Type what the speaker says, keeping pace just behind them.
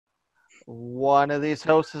One of these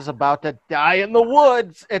hosts is about to die in the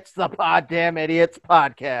woods. It's the Poddamn Idiotz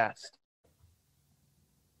podcast.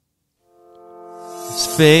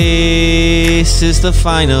 Space is the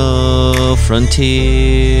final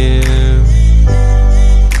frontier.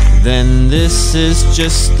 Then this is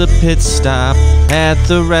just the pit stop at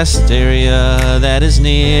the rest area that is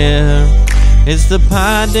near. It's the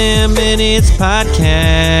Poddamn Idiotz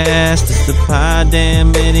podcast. It's the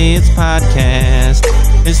Poddamn Idiotz podcast.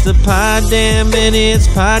 It's the Poddamn Idiotz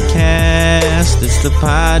podcast. It's the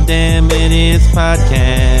Poddamn Idiotz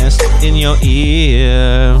podcast in your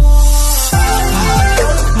ear.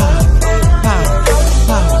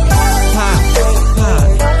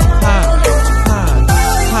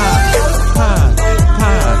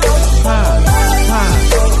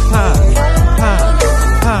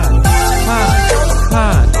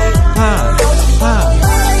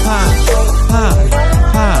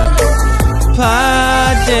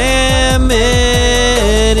 Poddamn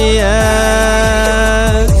Idiotz.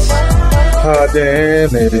 Poddamn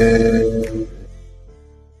Idiotz.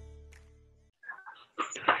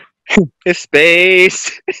 If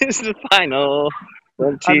space is the final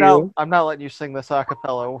frontier. I'm not letting you sing this a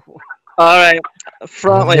cappella. All right,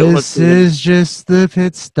 This is just the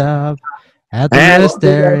pit stop at the rest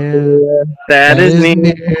area that is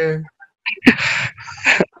near.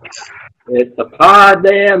 It's the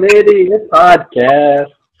Poddamn Idiotz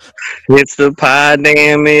podcast. It's the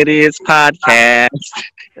Poddamn Idiotz podcast.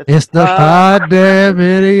 It's the Poddamn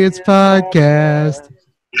Idiotz podcast.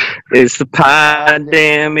 It's the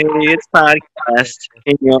Poddamn Idiotz podcast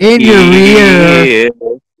in your ear.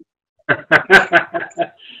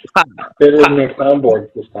 Fit in their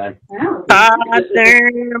soundboards this time.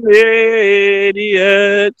 Poddamn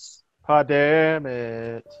Idiotz. Poddamn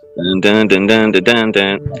it. Dun, dun, dun, dun, dun, dun,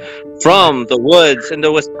 dun. From the woods in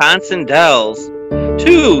the Wisconsin dells,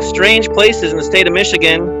 two strange places in the state of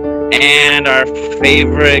Michigan, and our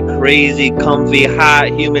favorite crazy, comfy, hot,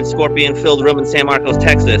 humid, scorpion-filled room in San Marcos,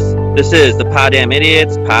 Texas. This is the Poddamn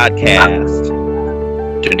Idiotz podcast.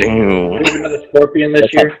 Another scorpion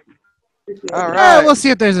this year? All right. We'll see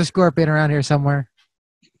if there's a scorpion around here somewhere.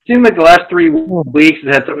 Seems like the last 3 weeks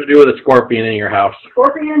has had something to do with a scorpion in your house.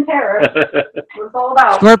 Scorpion terrorist. That's what it's all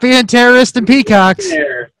about. Scorpion, terrorist, and peacocks.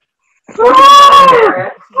 Episode.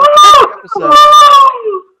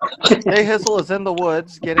 J Hizzle is in the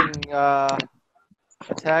woods getting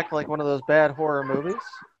attacked like one of those bad horror movies.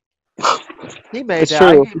 He may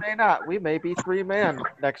die, he may not. We may be 3 men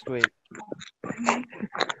next week.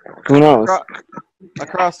 Who knows?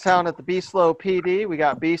 Across town at the Be Slow PD, we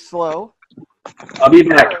got Be Slow. I'll be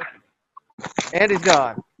back. And he's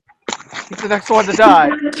gone. He's the next one to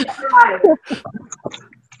die.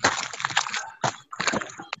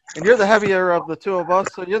 And you're the heavier of the two of us,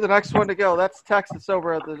 so you're the next one to go. That's Texas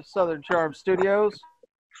over at the Southern Charm Studios.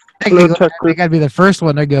 I gotta be the first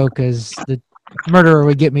one to go because the murderer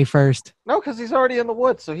would get me first. No, because he's already in the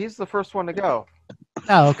woods, so he's the first one to go.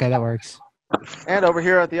 Oh, okay, that works. And over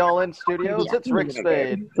here at the All In Studios, it's Rick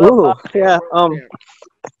Spade. Ooh, yeah.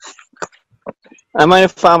 I might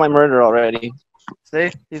have found my murder already.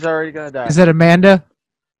 See, he's already gonna die. Is that Amanda?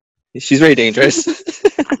 She's very dangerous.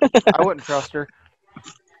 I wouldn't trust her.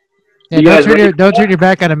 Yeah, don't turn your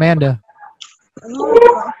back on Amanda.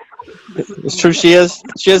 It's true. She has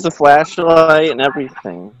the flashlight and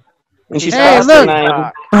everything. And she's Hey, fast look!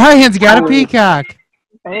 tonight. Brian's got a peacock.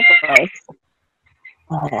 And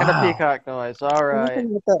a peacock noise. All right.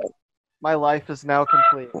 My life is now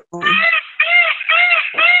complete.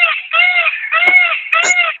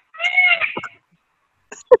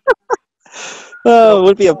 Oh, it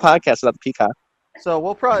would be a podcast without the peacock. So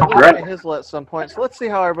we'll probably lose Jay Hizzle at some point. So let's see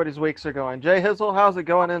how everybody's weeks are going. Jay Hizzle, how's it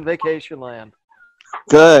going in vacation land?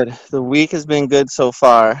 Good. The week has been good so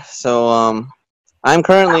far. So I'm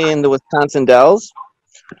currently in the Wisconsin dells,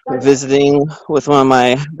 visiting with one of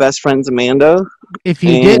my best friends, Amanda. If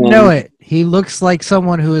you didn't know it, he looks like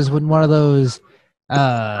someone who is in one of those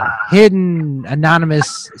hidden,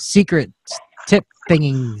 anonymous, secret tip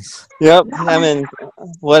thingings. Yep, I'm in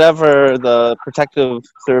whatever the protective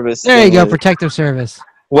service. There you go, protective service.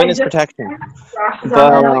 Witness protection.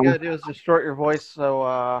 All you gotta do is distort your voice,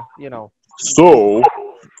 so you know. So,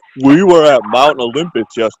 we were at Mount Olympus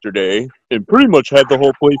yesterday and pretty much had the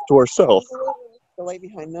whole place to ourselves. The light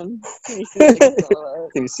behind them.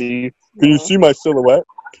 Can you see my silhouette?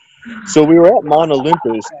 So we were at Mount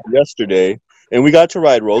Olympus yesterday, and we got to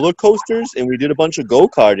ride roller coasters, and we did a bunch of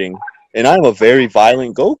go-karting. And I'm a very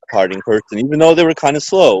violent go-karting person, even though they were kind of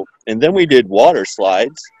slow. And then we did water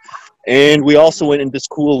slides, and we also went into this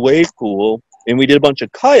cool wave pool, and we did a bunch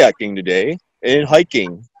of kayaking today and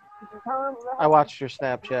hiking. I watched your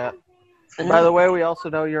Snapchat. By the way, we also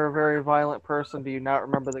know you're a very violent person. Do you not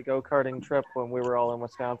remember the go-karting trip when we were all in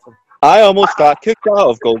Wisconsin? I almost got kicked out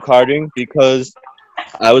of go-karting because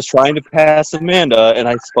I was trying to pass Amanda and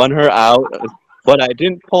I spun her out, but I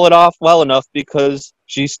didn't pull it off well enough because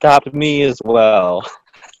she stopped me as well.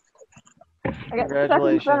 I got stuck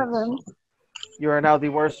in front of him. You are now the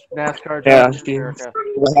worst NASCAR Yeah, driver in America.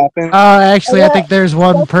 what happened? Actually, I think there's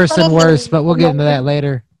one person worse, but we'll get into that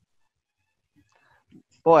later.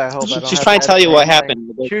 Boy, I hope I don't She's have trying to tell you what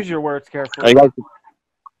happened. Choose your words Are carefully.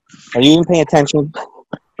 you even paying attention?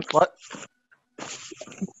 What?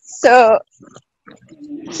 So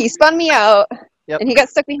he spun me out, Yep. and he got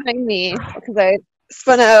stuck behind me because I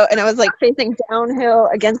spun out, and I was like facing downhill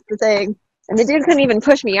against the thing, and the dude couldn't even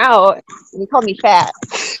push me out, and he called me fat.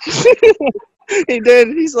 He did.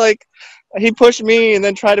 He's like, he pushed me and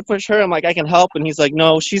then tried to push her. I'm like, I can help. And he's like,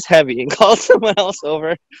 no, she's heavy. And called someone else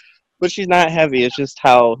over. But she's not heavy. It's just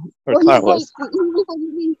how her car was.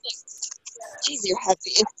 Jeez, you're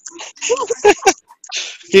heavy.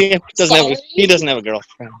 He doesn't have a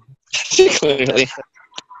girlfriend. Clearly.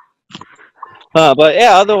 But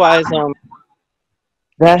yeah, otherwise,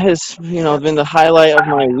 that has, been the highlight of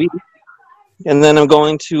my week. And then I'm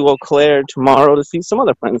going to Eau Claire tomorrow to see some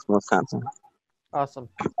other friends from Wisconsin. Awesome.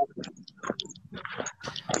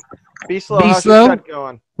 Beaslow, how's your shed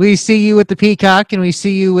going? We see you with the peacock, and we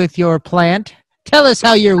see you with your plant. Tell us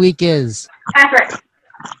how your week is. Patrick.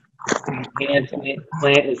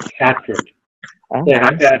 Plant is Patrick. Say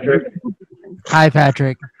hi, Patrick. Hi,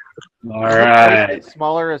 Patrick. All right.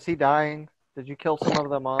 Smaller, is he dying? Did you kill some of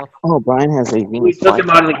them off? Oh, Brian has a We took him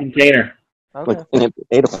out of the container. Okay. And it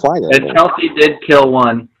ate a fly there. And Chelsea did kill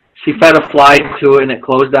one. She fed a fly to it, and it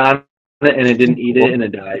closed on it, and it didn't eat it, and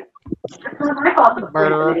it died. That's not my fault.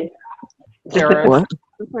 Murderer. Terrorist. What?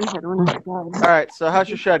 All right, so how's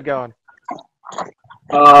your shed going?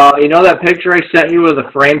 You know that picture I sent you with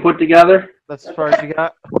a frame put together? That's as far as you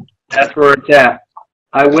got? That's where it's at.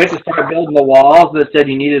 I went to start building the walls that said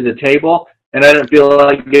you needed a table, and I didn't feel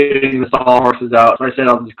like getting the sawhorses out, so I said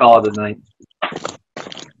I'll just call it a night.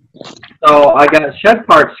 So I got shed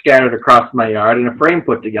parts scattered across my yard and a frame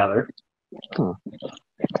put together. So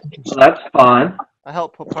that's fun. I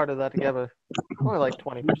helped put part of that together. Only like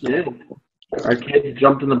 20%. We did. Our kids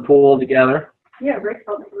jumped in the pool together. Yeah, Rick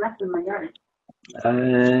told me to mess in my yard.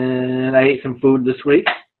 And I ate some food this week.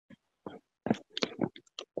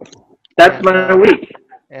 That's my week.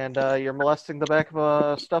 And you're molesting the back of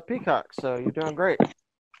a stuffed peacock, so you're doing great.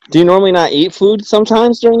 Do you normally not eat food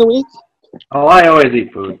sometimes during the week? Oh, I always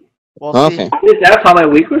eat food. Well, Okay. That's how my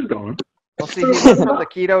week was going. Well, see, he went from the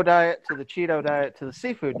keto diet to the Cheeto diet to the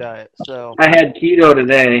seafood diet, so... I had keto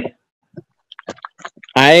today.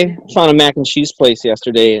 I found a mac and cheese place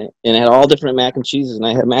yesterday, and it had all different mac and cheeses. And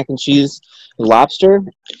I had mac and cheese with lobster,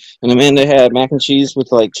 and Amanda had mac and cheese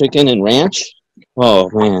with like chicken and ranch. Oh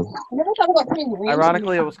man!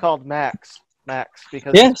 Ironically, it was called Max. Max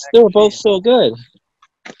because yes, they were both so good.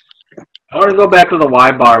 I want to go back to the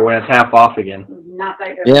Y bar when it's half off again. Not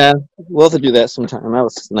that good. Yeah, we'll have to do that sometime. That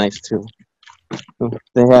was nice too.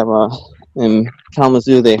 They have in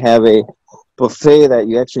Kalamazoo. They have a buffet that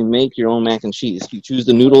you actually make your own mac and cheese. You choose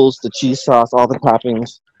the noodles, the cheese sauce, all the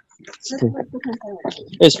toppings.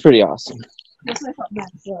 It's pretty awesome.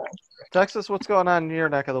 Texas, what's going on in your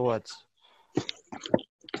neck of the woods?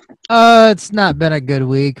 It's not been a good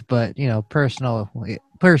week, but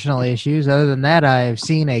personal issues. Other than that, I've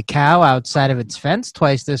seen a cow outside of its fence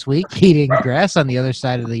twice this week eating grass on the other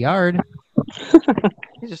side of the yard.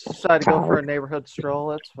 You just decided to go for a neighborhood stroll.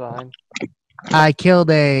 That's fine. I killed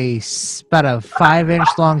about a 5-inch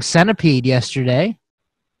long centipede yesterday.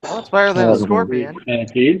 Well, it's better than a scorpion.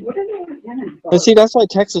 Centipede? And see, that's why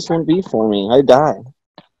Texas won't be for me. I die.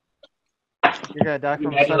 You're gonna die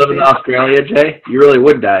from a You live in centipede. Australia, Jay? You really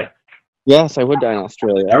would die. Yes, I would die in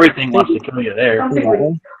Australia. Everything wants to kill you there.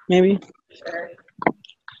 Maybe.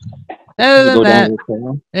 Other Go than that, down the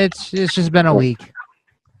trail. it's just been a week.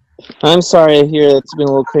 I'm sorry to hear it's been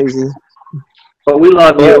a little crazy. But we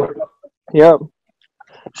love you. Yep.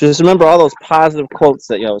 Just remember all those positive quotes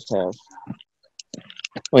that you always have.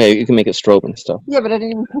 Oh yeah, you can make it strobe and stuff. Yeah, but I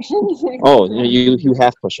didn't even push anything. Oh, you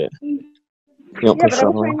have to push it. You don't Yeah, push but I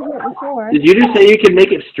it. was trying to do it before. Did you just say you can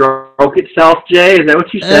make it stroke itself, Jay? Is that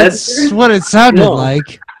what you said? That's what it sounded No.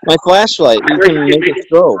 like. My flashlight, you can make it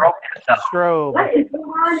strobe. Strobe. What is going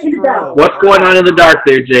on in the dark? What's going on in the dark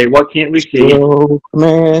there, Jay? What can't we see? Strobe,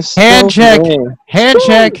 man, Hand strobe, check. man. Hand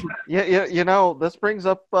check. Yeah, this brings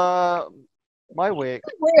up my week.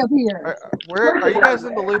 Way up here. Are you guys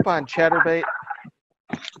in the loop on Chatterbait?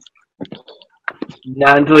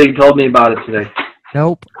 Not until you told me about it today.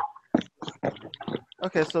 Nope.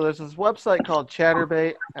 Okay, so there's this website called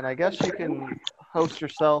Chatterbait, and I guess you can host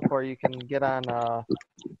yourself, or you can get on other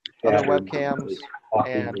webcams,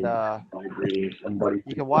 and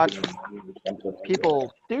you can watch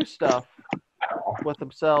people do stuff with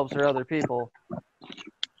themselves or other people.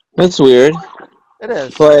 That's weird. It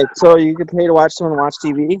is. Like, so you could pay to watch someone watch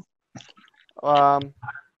TV? That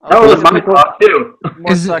was my thought too.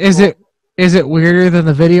 Is it weirder than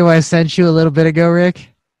the video I sent you a little bit ago, Rick?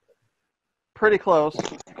 Pretty close.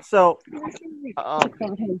 So, I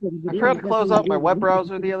tried to close out my web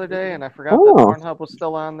browser the other day, and I forgot that Pornhub was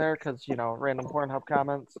still on there because, you know, random Pornhub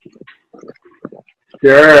comments.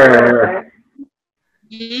 Sure.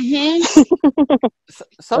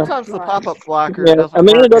 Sometimes the pop-up blocker Yeah, doesn't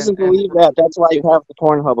Amanda work, doesn't believe that. That's why you have the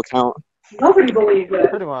Pornhub account. Nobody believes it.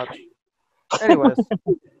 Pretty much. Anyways.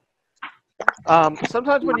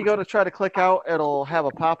 Sometimes when you go to try to click out, it'll have a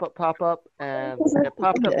pop-up, and it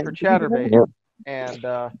popped up for Chatterbait. Yep. And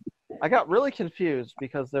I got really confused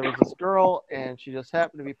because there was this girl, and she just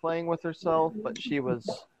happened to be playing with herself, but she was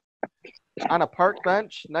on a park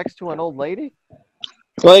bench next to an old lady.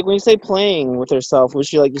 So, like, when you say playing with herself, was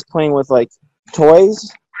she, like, just playing with, like,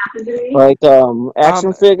 toys? Like,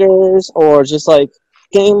 action figures? Or just, like,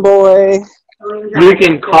 Game Boy? You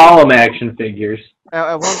can call them action figures.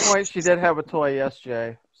 At one point, she did have a toy, yes,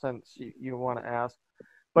 Jay, since you want to ask.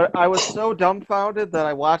 But I was so dumbfounded that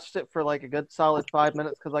I watched it for like a good solid 5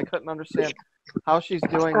 minutes because I couldn't understand how she's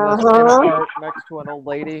doing this in a park next to an old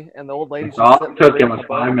lady, and the old lady's just sitting there Took him reading a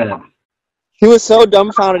 5 book. minutes. He was so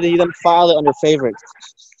dumbfounded he then filed it under favorites.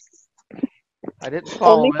 I didn't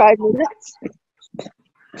follow Only it. 5 minutes?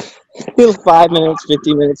 He was 5 minutes,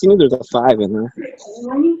 50 minutes. He knew there was a 5 in there.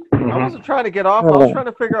 I wasn't trying to get off. I was trying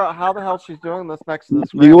to figure out how the hell she's doing this next to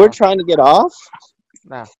this You grandma. were trying to get off?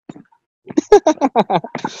 No.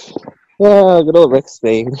 Oh, good old Rick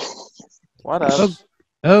Spade. What else?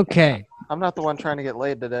 Okay. I'm not the one trying to get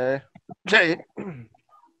laid today. Jay.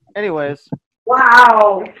 Anyways.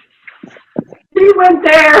 Wow. He went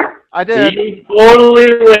there. I did. He totally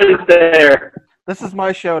went there. This is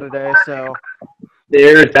my show today, so.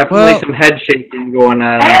 There's definitely some head shaking going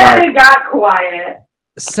on. And it got quiet.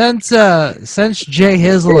 Since J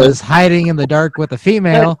Hizzle is hiding in the dark with a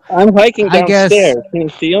female, I'm hiking I guess- downstairs. Can you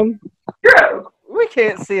see him? True. We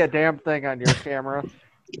can't see a damn thing on your camera.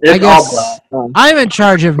 It's I guess all black. I'm in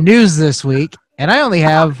charge of news this week, and I only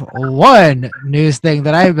have one news thing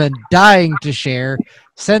that I've been dying to share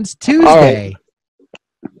since Tuesday.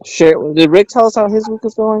 Sure. Did Rick tell us how his week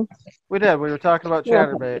was going? We did. We were talking about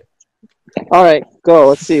Chatterbait. All right, go.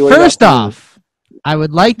 Let's see. What do you First got? off, I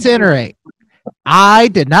would like to iterate. I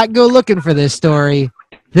did not go looking for this story.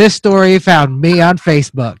 This story found me on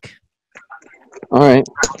Facebook. All right.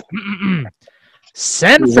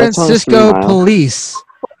 San Ooh, that sounds Francisco mild. police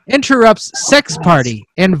interrupts sex party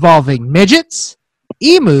involving midgets,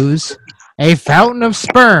 emus, a fountain of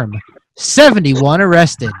sperm. 71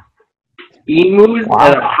 arrested. Emus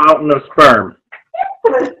and a fountain of sperm.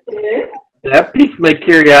 That piqued my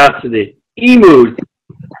curiosity. Emus.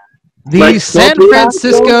 The Like San Smoky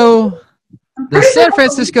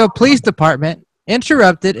Francisco Police Department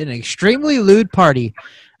interrupted an extremely lewd party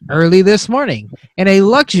early this morning in a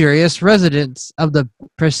luxurious residence of the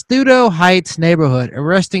Prestudo Heights neighborhood,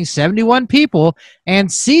 arresting 71 people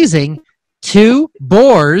and seizing 2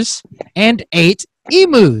 boars and 8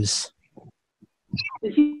 emus.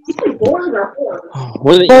 Did she say boars or horse?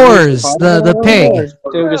 What are the Boars, emus? the pig.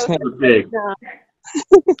 They were just That was big.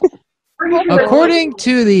 According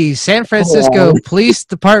to the San Francisco Police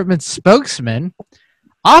Department spokesman,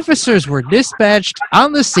 officers were dispatched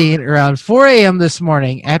on the scene around 4 a.m. this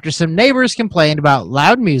morning after some neighbors complained about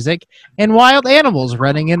loud music and wild animals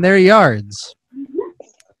running in their yards.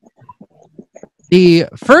 The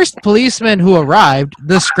first policeman who arrived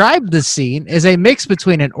described the scene as a mix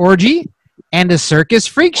between an orgy and a circus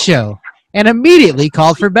freak show and immediately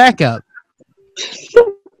called for backup.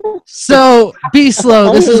 So, be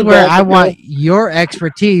slow. This is where I want your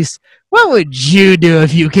expertise. What would you do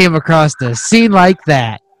if you came across a scene like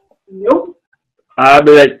that? Nope. I'd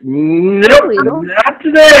be like, nope, not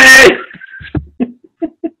today.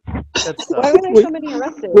 Why would I somebody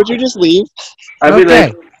arrested? Would you just leave? I'd be Okay.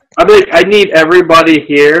 like, I need everybody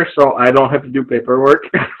here so I don't have to do paperwork.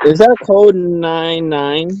 Is that code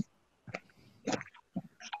 99?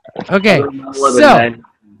 Okay, so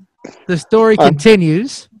the story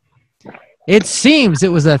continues. It seems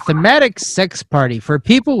it was a thematic sex party for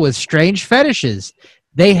people with strange fetishes.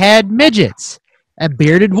 They had midgets, a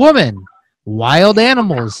bearded woman, wild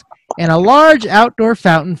animals, and a large outdoor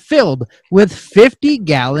fountain filled with 50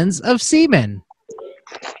 gallons of semen.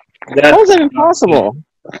 How is that impossible?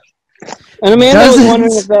 And Amanda was Dozens.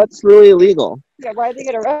 wondering if that's really illegal. Yeah, why did they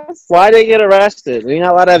get arrested? Why they get arrested? Are you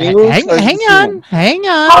not allowed to have emus? Hang Or is on, it human? hang Oh,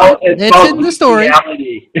 on. It's called in the story.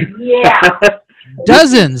 reality. Yeah.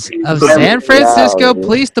 Dozens of San Francisco Reality.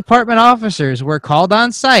 Police Department officers were called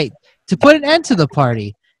on site to put an end to the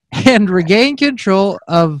party and regain control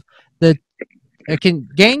of the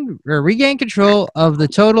regain control of the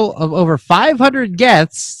total of over 500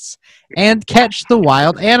 guests and catch the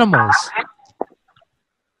wild animals.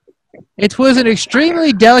 It was an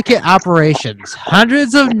extremely delicate operation.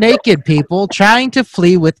 Hundreds of naked people trying to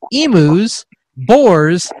flee with emus,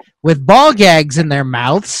 boars with ball gags in their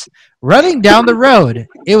mouths, running down the road.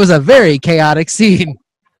 It was a very chaotic scene.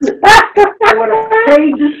 I would have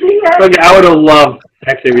paid to see it. Look, I would have loved to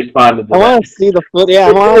actually responded to I that. want to see the foot. Yeah,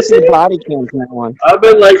 I want to see the body cams in that one. I've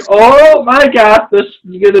been like, oh my gosh, this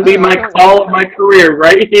is going to be my call of my career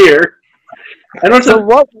right here. I don't So know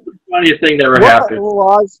what? the funniest thing that ever What happened.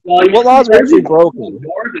 laws? Well, What laws were actually broken?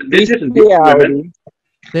 More than midgets and women.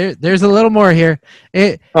 Bestiality. There's a little more here.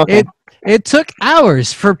 Okay. It took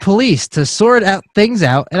hours for police to sort things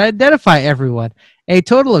out and identify everyone. A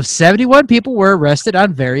total of 71 people were arrested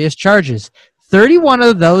on various charges. 31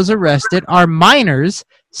 of those arrested are minors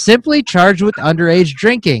simply charged with underage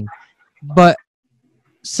drinking. But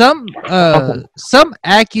some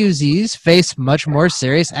accusees face much more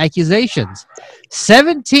serious accusations.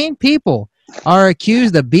 17 people are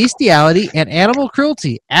accused of bestiality and animal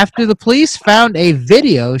cruelty after the police found a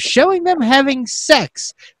video showing them having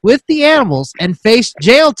sex with the animals and faced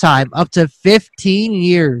jail time up to 15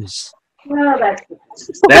 years. Well, that's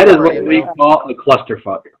That is what we call a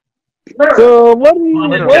clusterfuck. literal. So what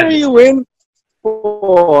are you in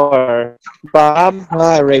for, Bob?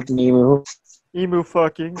 I raped an emu. Emu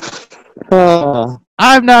fucking.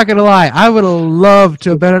 I'm not gonna lie, I would have loved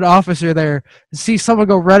to have been an officer there and see someone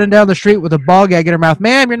go running down the street with a ball gag in her mouth.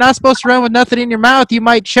 Ma'am, you're not supposed to run with nothing in your mouth. You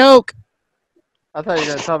might choke. I thought you were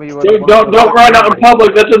going to tell me you Don't run out in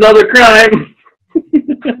public. That's another crime.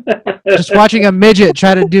 Just watching a midget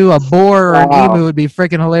try to do a boar or an Wow. emu would be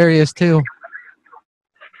freaking hilarious too.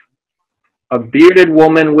 A bearded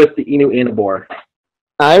woman with the Inu and a boar.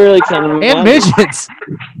 I really can't imagine. And midgets.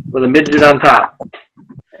 With a midget on top.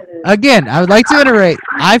 Again, I would like to iterate.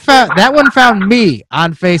 That one found me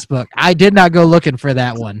on Facebook. I did not go looking for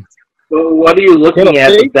that one. So what are you looking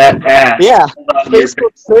at with that ass? Yeah,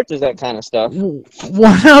 Facebook searches that kind of stuff.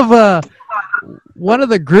 One of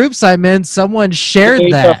the groups I'm in, someone shared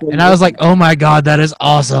that, and I was like, "Oh my god, that is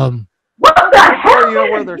awesome!" What the hell? you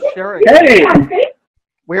know where they're sharing. Hey!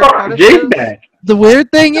 Weird Jay's fetishes? back. The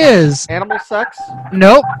weird thing is, Animal sex?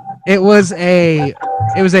 nope, it was a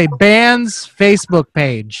band's Facebook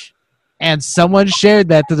page, and someone shared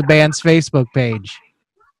that to the band's Facebook page.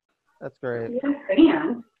 That's great.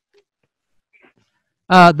 Fan.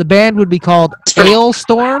 The band would be called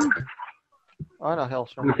Hailstorm. Oh, no,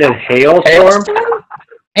 Hailstorm. You said hailstorm?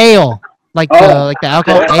 Ale, like the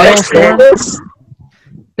alcohol. Hailstorm.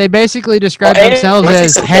 They basically describe themselves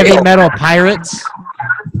as heavy metal pirates.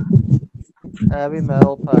 Heavy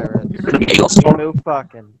metal pirates. No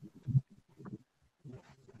fucking.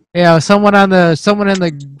 Yeah, someone in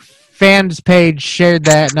the fans page shared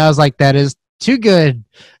that, and I was like, that is too good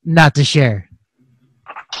not to share.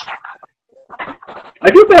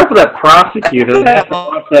 I feel bad for that prosecutor that had to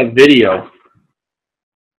watch that video.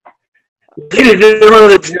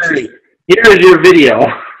 Here's your video.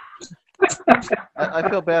 I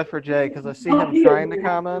feel bad for Jay because I see him trying to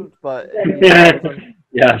comment, but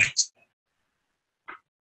Yeah.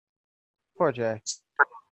 poor Jay.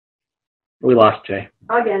 We lost Jay.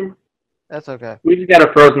 Again. That's okay. We just got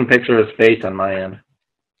a frozen picture of his face on my end.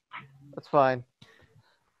 That's fine.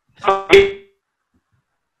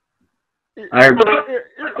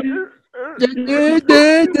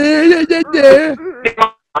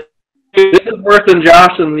 This is worse than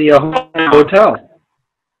Josh in the hotel.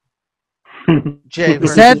 Jay The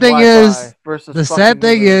sad thing is, versus the fucking sad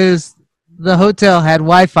thing me. is, the hotel had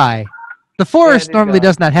Wi-Fi. The forest There you normally go.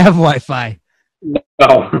 does not have Wi-Fi. No.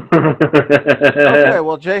 Okay,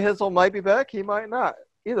 well, Jay Hizzle might be back. He might not.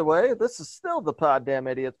 Either way, this is still the Poddamn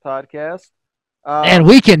Idiotz podcast. And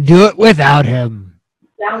we can do it without him.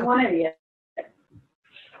 Down one idiot.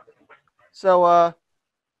 So,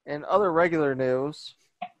 in other regular news,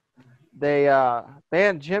 they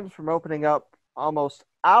banned gyms from opening up almost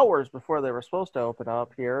hours before they were supposed to open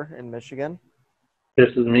up here in Michigan.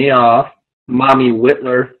 Pisses me off. Mommy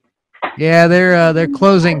Whitler. Yeah, they're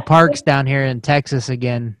closing parks down here in Texas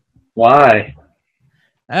again. Why?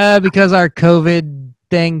 Because our COVID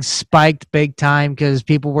thing spiked big time because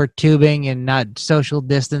people were tubing and not social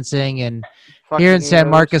distancing, and Here in San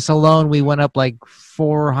emus. Marcos alone, we went up like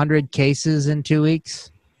 400 cases in 2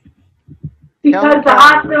 weeks. Because the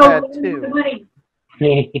County, we've had hospital needs the 2.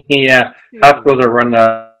 money. Yeah, hospitals are running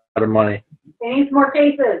out of money. They need more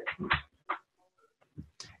cases.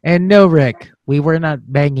 And no, Rick, we were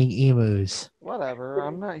not banging emus. Whatever.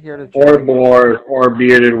 I'm not here to Or judge. boars, or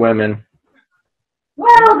bearded women. Well,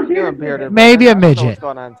 the Doing bearded bearded Maybe women. a I don't know what's midget.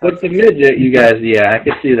 going on in What's the Texas. midget, you guys? Yeah, I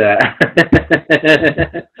can see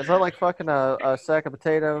that. Is that like fucking a sack of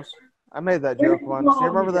potatoes? I made that joke once. Do you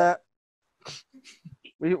remember that?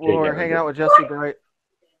 We were hanging out with Jesse Bright.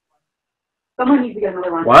 Someone needs to get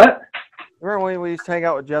another one. What? Remember when we used to hang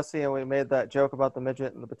out with Jesse and we made that joke about the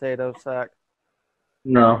midget and the potato sack?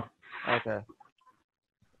 No. Okay.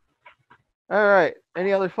 All right.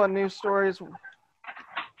 Any other fun news stories?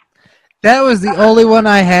 That was the only one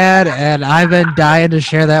I had, and I've been dying to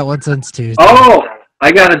share that one since Tuesday. Oh,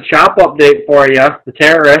 I got a chop update for you. The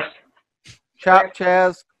terrorist. Chop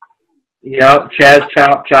Chaz. Yep, Chaz,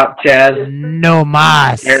 chop, Chaz. No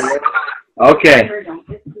mas. Okay.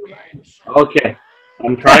 Okay.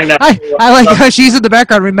 I'm trying not to... I like how she's in the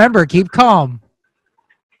background. Remember, keep calm.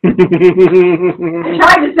 I tried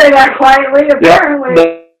to say that quietly,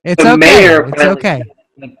 apparently. It's the okay. mayor It's okay.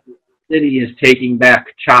 the city is taking back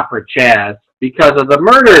Chopper Chaz because of the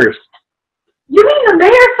murders. You mean the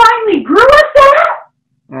mayor finally grew us that?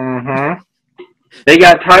 Mm-hmm. They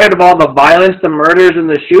got tired of all the violence, the murders, and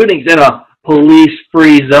the shootings in a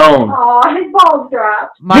police-free zone. Aw, his balls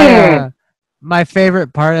dropped. My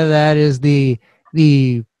favorite part of that is the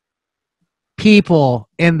people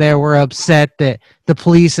in there were upset that the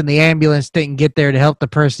police and the ambulance didn't get there to help the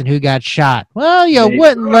person who got shot. Well, you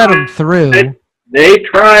wouldn't let them through. They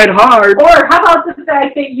tried hard. Or how about the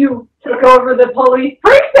fact that you took over the police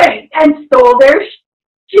precinct and stole their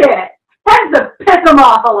shit? Had to piss them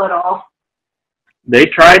off a little. They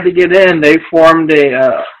tried to get in. They formed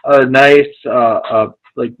a nice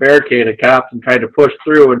like barricade of cops and tried to push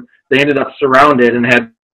through, and they ended up surrounded and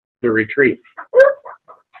had to retreat.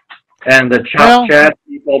 And the Chop Chat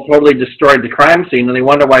people totally destroyed the crime scene, and they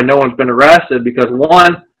wonder why no one's been arrested because,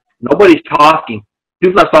 one, nobody's talking.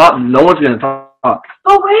 People are talking, no one's going to talk.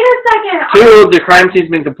 But wait a second. Two, the crime scene's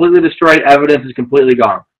been completely destroyed. Evidence is completely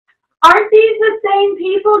gone. Aren't these the same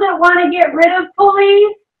people that want to get rid of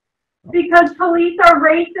police? Because police are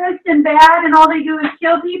racist and bad and all they do is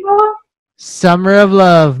kill people? Summer of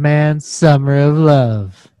love, man. Summer of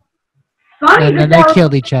love. Funny And then that they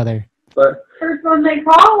killed each other. But first one they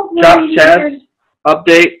called. Chop Chat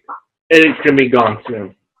update, it's going to be gone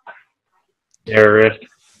soon. Terrorist.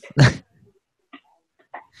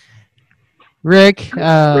 Rick,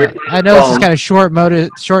 I know this is kind of short notice.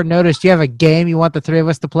 Do you have a game you want the three of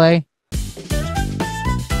us to play?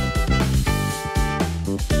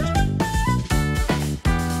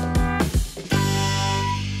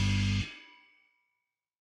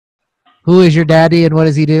 Who is your daddy and what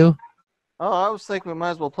does he do? Oh, I was thinking we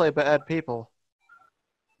might as well play Bad People.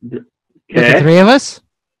 With the three of us?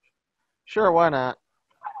 Sure, why not?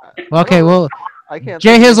 Okay, well, I can't.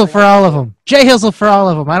 J Hizzle for all of them. J Hizzle for all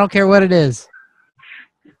of them. I don't care what it is.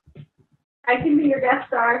 I can be your guest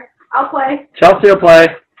star. I'll play. Chelsea will play.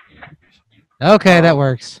 Okay, that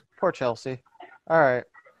works. Poor Chelsea. All right.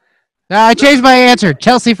 I changed my answer.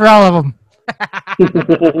 Chelsea for all of them.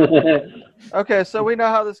 Okay, so we know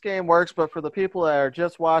how this game works, but for the people that are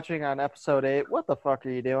just watching on episode 8, what the fuck are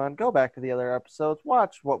you doing? Go back to the other episodes.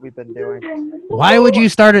 Watch what we've been doing. Why would you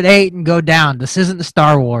start at 8 and go down? This isn't the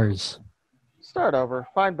Star Wars. Start over.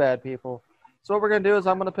 Find bad people. So what we're going to do is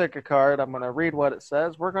I'm going to pick a card. I'm going to read what it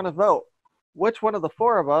says. We're going to vote. Which one of the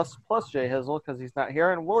four of us, plus J Hizzle, because he's not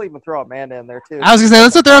here, and we'll even throw Amanda in there, too. I was going to say,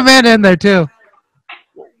 let's throw Amanda in there, too.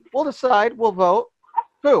 We'll decide. We'll vote.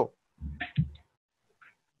 Who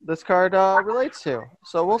this card relates to.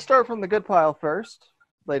 So we'll start from the good pile first.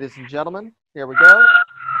 Ladies and gentlemen, here we go.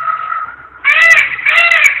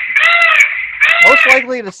 Most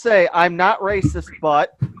likely to say, I'm not racist,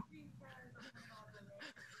 but...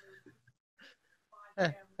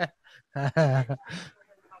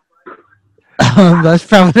 That's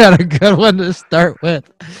probably not a good one to start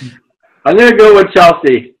with. I'm going to go with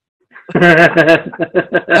Chelsea.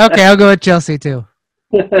 Okay, I'll go with Chelsea, too.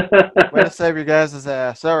 Way to save your guys'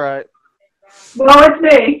 ass. All right. No, it's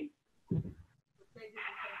me.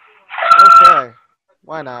 Okay.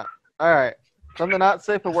 Why not? All right. From the not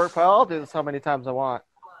safe for work pile, I'll do this how many times I want.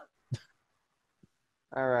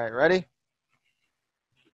 All right. Ready?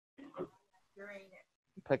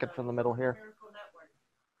 Pick it from the middle here.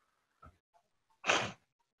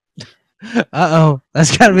 Uh-oh.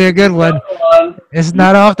 That's got to be a good one. It's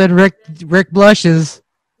not often Rick blushes.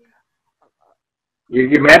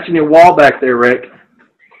 You're matching your wall back there, Rick.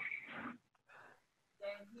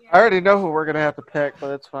 I already know who we're gonna have to pick,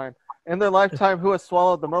 but it's fine. In their lifetime, who has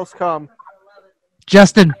swallowed the most cum?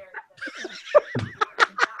 Justin.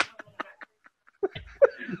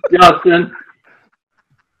 Justin.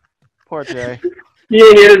 Poor Jay. He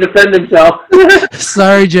ain't here to defend himself.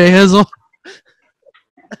 Sorry, J Hizzle.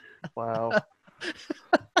 Wow.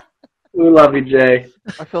 We love you, Jay.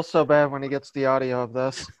 I feel so bad when he gets the audio of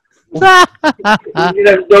this.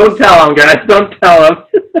 Don't tell him, guys. Don't tell him.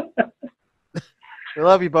 We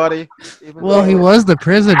love you, buddy. Well, he was the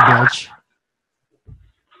prison bitch.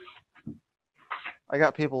 I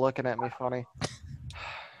got people looking at me funny.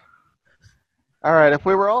 All right, if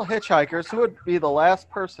we were all hitchhikers, who would be the last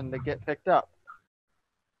person to get picked up?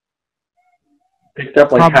 Picked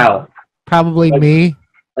up like how? Probably me.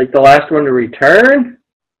 Like the last one to return?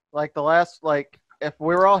 Like the last, like, if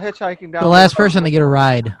we were all hitchhiking down The last person to get a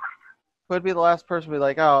ride. who would be the last person to be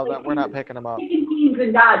like, oh, we're not picking him up? Chicken teams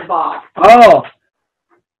and dodgeball. Oh,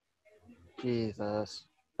 Jesus.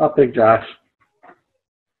 I'll pick Josh.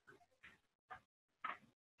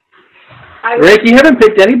 Rick, you haven't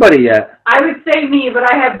picked anybody yet. I would say me, but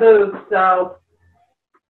I have boobs, so.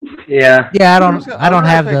 Yeah. Yeah, I I'm don't gonna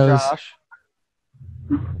have pick those. Josh.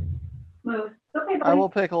 Move. Okay, I buddy. will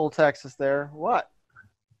pick Old Texas there. What?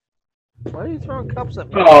 Why are you throwing cups at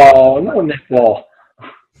me? Oh, no, Nicole.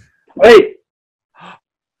 Wait.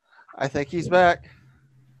 I think he's back.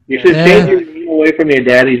 You should change your name away from your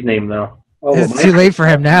daddy's name, though. Oh, It's too late for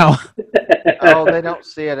him now. Oh, they don't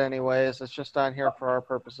see it anyways. It's just on here for our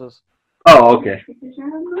purposes. Oh, okay.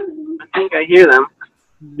 I think I hear them.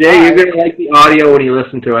 Jay, you're going to like the audio when you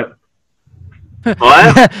listen to it.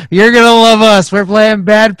 What? You're gonna love us. We're playing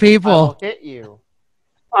bad I will people. hit you.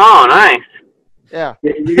 Oh, nice. Yeah.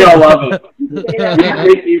 You're going to love it. We can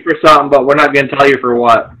pick you for something, but we're not going to tell you for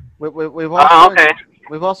what. We've also Oh, okay.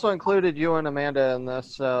 we've also included you and Amanda in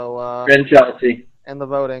this, so Ben Chelsea. in the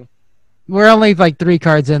voting. We're only like 3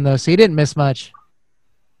 cards in though, so you didn't miss much.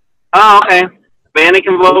 Oh, okay. Manny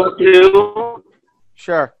can vote too.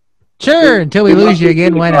 Sure. Sure, until we lose you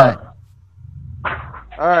again, why not?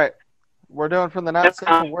 All right. We're doing from the not safe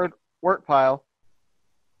for work pile.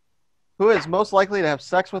 Who is most likely to have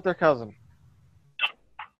sex with their cousin?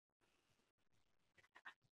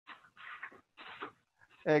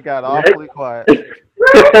 It got awfully quiet.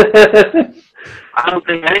 I don't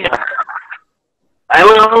think any of them. I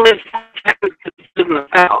would only check with in the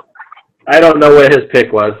South. I don't know what his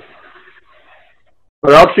pick was.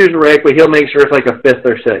 But I'll choose Rick, but he'll make sure it's like a 5th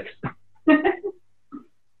or 6th. I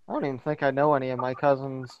don't even think I know any of my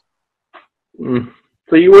cousins.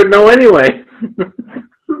 So you wouldn't know anyway.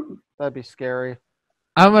 That'd be scary.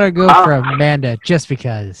 I'm gonna go for Amanda just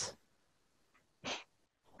because.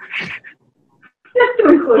 Just to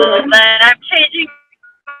include her. I'm changing.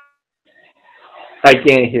 I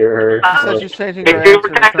can't hear her. She said she's changing her answer to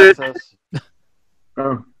Texas.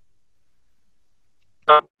 Oh.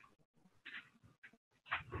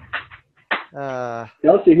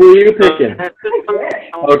 Chelsea, who are you picking?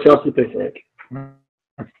 Oh, Chelsea picked Rick.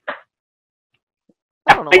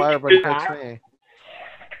 I don't know why everybody picks me.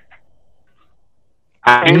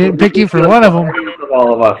 We didn't pick you for one of them. Of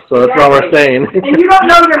all of us, so that's what we're saying. And you don't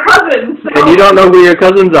know your cousins. So. And you don't know who your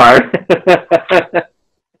cousins are.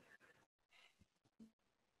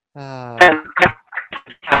 I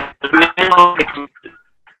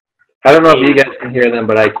don't know if you guys can hear them,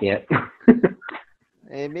 but I can't.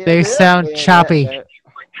 They sound choppy.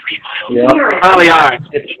 Yeah. Probably are.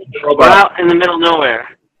 It's We're out in the middle of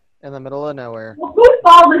nowhere. In the middle of nowhere. Well, whose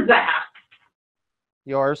fault is that?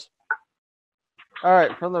 Yours. All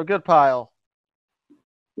right, from the good pile.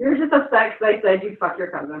 You're just a sex. I said you fuck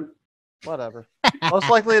your cousin. Whatever. Most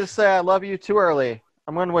likely to say I love you too early.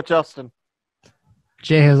 I'm going with Justin.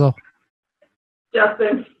 J Hizzle.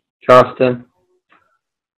 Justin. Justin.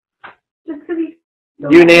 Just because he's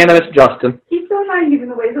so Unanimous Justin. He's so naive in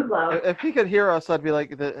the ways of love. If he could hear us, I'd be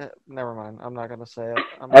like, never mind. I'm not going to say it.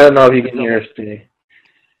 I don't know if you can hear us today.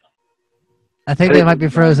 I think they might be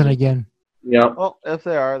frozen again. Yep. Well, if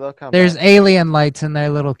they are, they'll come There's back. alien lights in their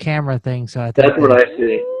little camera thing, so I think That's what I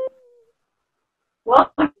see.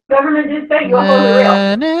 Well, the government did say you're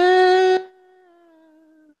totally real.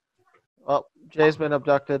 Well, Jay's been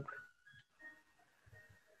abducted.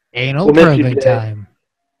 Anal We'll miss you, probing Jay. time.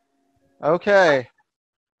 Okay.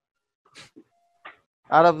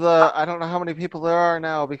 Out of the, I don't know how many people there are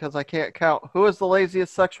now because I can't count. Who is the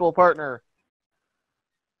laziest sexual partner?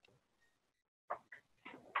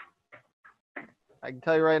 I can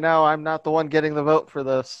tell you right now, I'm not the one getting the vote for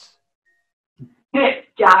this.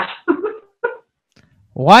 Josh.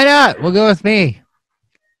 Why not? We'll go with me.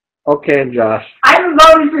 Okay, Josh. I haven't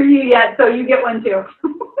voted for you yet, so you get one too.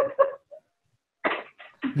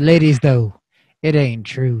 Ladies, though, it ain't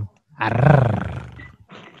true. Arrrr.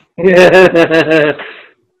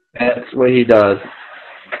 That's what he does.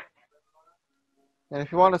 And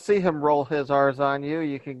if you want to see him roll his R's on you,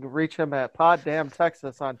 you can reach him at Poddamn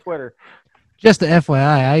Texas on Twitter. Just a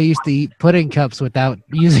FYI, I used to eat pudding cups without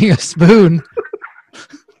using a spoon.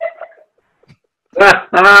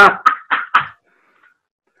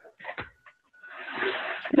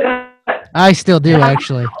 I still do,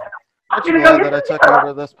 actually. Aren't you glad that I took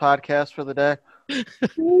over this podcast for the day?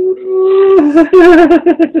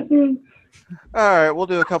 All right, we'll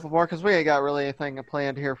do a couple more because we ain't got really anything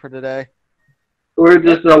planned here for today. We're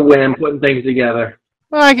just a win, putting things together.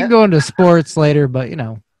 Well, I can go into sports later, but, you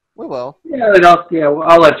know. We will. Yeah,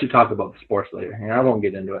 I'll let you talk about the sports later. I won't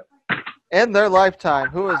get into it. In their lifetime,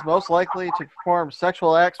 who is most likely to perform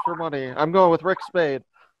sexual acts for money? I'm going with Rick Spade.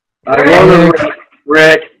 I'm going with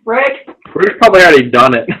Rick. Rick's probably already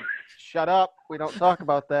done it. Shut up. We don't talk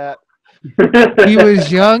about that. He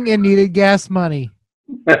was young and needed gas money.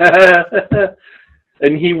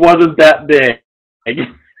 And he wasn't that big.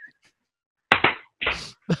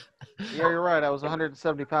 Yeah, you're right. I was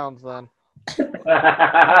 170 pounds then.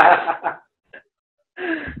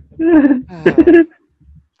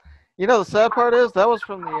 You know, the sad part is that was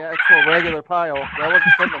from the actual regular pile. That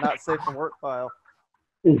wasn't from the not safe from work pile.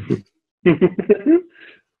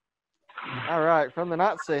 All right, from the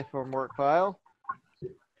not safe from work pile.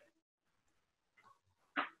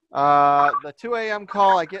 The 2 a.m.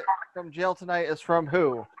 call I get from jail tonight is from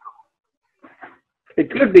who? It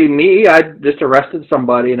could be me. I just arrested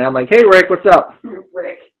somebody, and I'm like, "Hey, Rick, what's up?"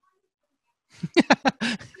 Rick.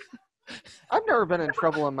 I've never been in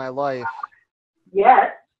trouble in my life.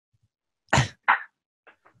 Yes.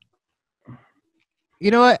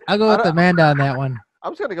 You know what? I'll go with Amanda on that one. I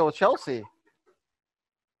was going to go with Chelsea.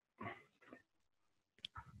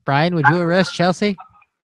 Brian, would you arrest Chelsea?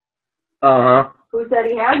 Uh-huh. Who said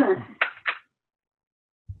he hasn't?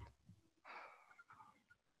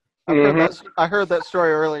 I heard that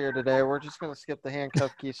story earlier today. We're just going to skip the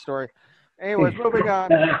handcuff key story. Anyways, moving on.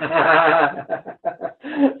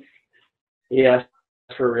 Yeah,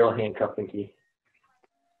 for real handcuffing key.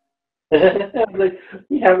 Like,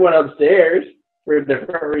 we have one upstairs for a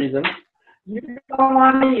different reason. You don't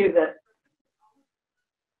want to use it.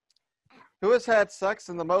 Who has had sex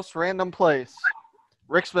in the most random place?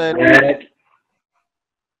 Rick Spade.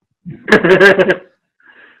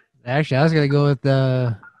 Actually, I was going to go with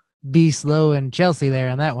B. Slow and Chelsea there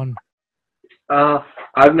on that one.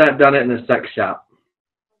 I've not done it in a sex shop.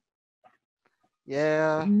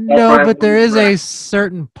 Yeah. No, but there is a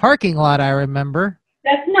certain parking lot I remember.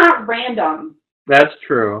 That's not random. That's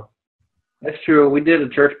true. That's true. We did a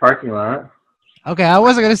church parking lot. Okay, I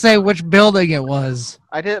wasn't going to say which building it was.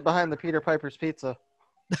 I did it behind the Peter Piper's Pizza.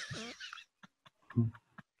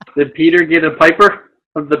 Did Peter get a piper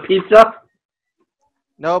of the pizza?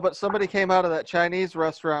 No, but somebody came out of that Chinese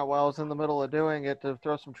restaurant while I was in the middle of doing it to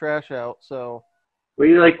throw some trash out. So. Were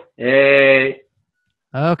you like, hey?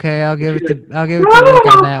 Okay, I'll give it to Rick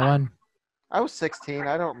on that one. I was 16.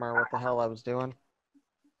 I don't remember what the hell I was doing.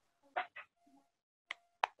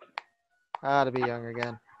 To be young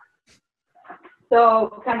again.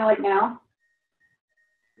 So, kind of like now?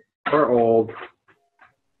 We're old.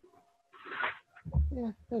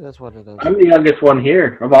 Yeah, it is what it is. I'm the youngest one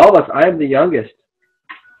here. Of all of us, I am the youngest.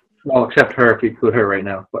 Well, except her, if you include her right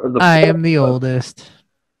now. But I am the oldest.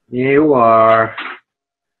 You are.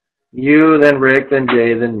 You, then Rick, then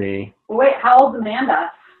Jay, then me. Wait, how old's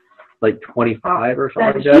Amanda? Like 25 or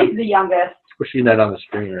something Then like that. she's the youngest. We're seeing that on the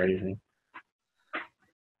screen or anything.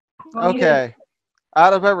 Okay.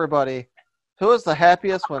 Out of everybody, who is the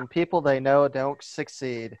happiest when people they know don't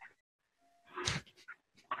succeed?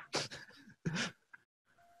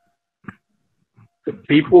 The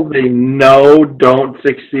people they know don't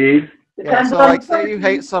succeed. Yeah, so like say you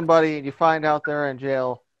hate somebody and you find out they're in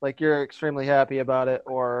jail, like you're extremely happy about it,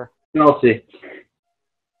 or... Chelsea.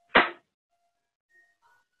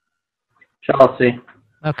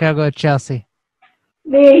 Okay, I'll go with Chelsea.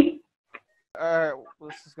 Me. Alright,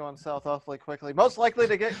 this is going south awfully quickly. Most likely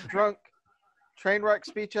to get drunk, train wreck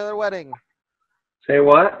speech at a wedding. Say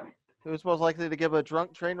what? Who's most likely to give a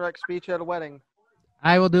drunk train wreck speech at a wedding?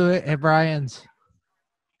 I will do it at Brian's.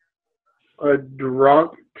 A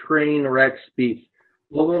drunk train wreck speech.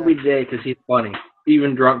 Well, will be Jay because he's funny.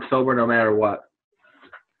 Even drunk, sober, no matter what.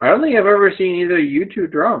 I don't think I've ever seen either of you two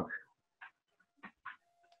drunk.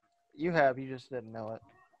 You have, you just didn't know it.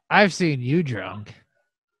 I've seen you drunk.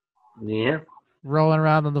 Yeah. Rolling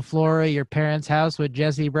around on the floor at your parents' house with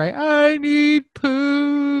Jesse Bright. I need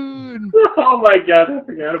poo. Oh my god, I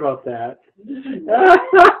forgot about that.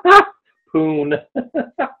 Poon.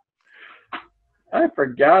 I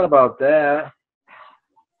forgot about that.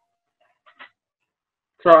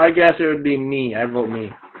 So I guess it would be me. I vote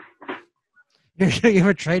me. You're going to give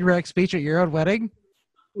a train wreck speech at your own wedding?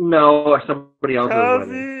 No, or somebody else's wedding.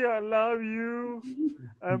 Chelsea, I love you.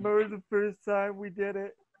 I remember the first time we did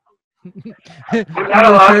it.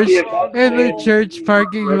 in the church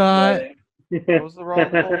parking lot. It was the wrong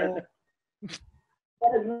hole.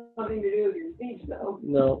 That has nothing to do with your speech, though.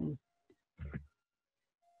 No.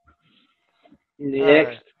 Next.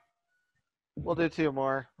 Right. We'll do 2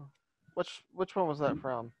 more. Which one was that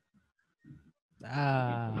from?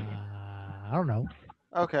 I don't know.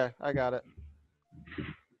 Okay, I got it.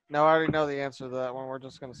 No, I already know the answer to that one. We're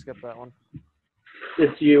just going to skip that one.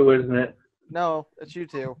 It's you, isn't it? No, it's you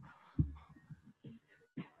 2.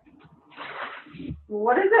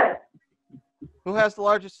 What is it? Who has the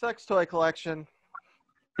largest sex toy collection?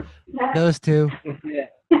 Those 2.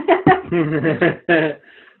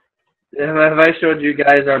 Have I showed you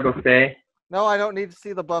guys our buffet? No, I don't need to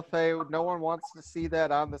see the buffet. No one wants to see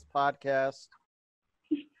that on this podcast.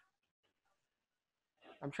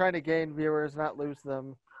 I'm trying to gain viewers, not lose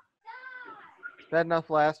them. Bad enough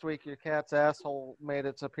last week, your cat's asshole made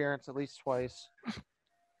its appearance at least twice.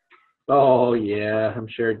 Oh, yeah, I'm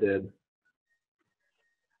sure it did.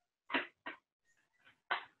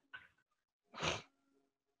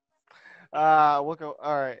 We'll go.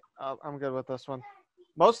 All right, I'm good with this one.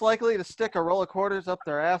 Most likely to stick a roll of quarters up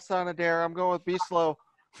their ass on a dare. I'm going with Be Slow.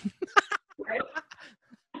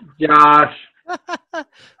 Josh.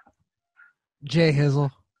 J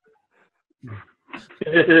Hizzle.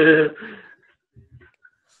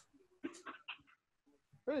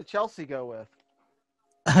 Who did Chelsea go with?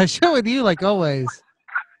 I show with you like always.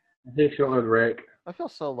 I think she went with Rick. I feel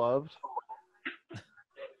so loved.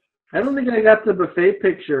 I don't think I got the buffet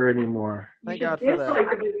picture anymore. Thank God for that.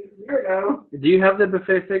 Like a year ago. Do you have the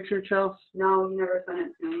buffet picture, Chelsea? No, you never sent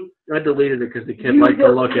it to me. I deleted it because the kid liked to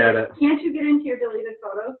look at it. Can't you get into your deleted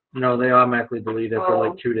photos? No, they automatically delete it for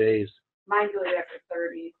like 2 days. Mine deleted after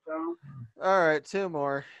 30, so. All right, 2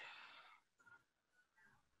 more.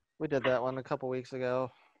 We did that one a couple weeks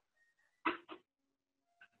ago.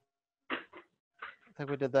 I think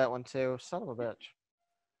we did that one too. Son of a bitch.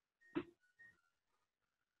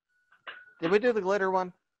 Did we do the glitter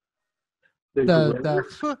one?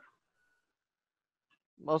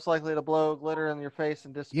 Most likely to blow glitter in your face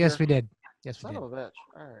and disappear? Yes, we did. Yes, we Son did. of a bitch.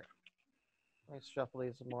 All right. Let's shuffle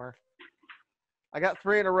these some more. I got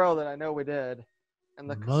 3 in a row that I know we did. And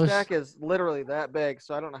the stack is literally that big,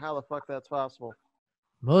 so I don't know how the fuck that's possible.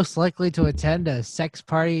 Most likely to attend a sex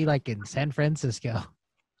party like in San Francisco.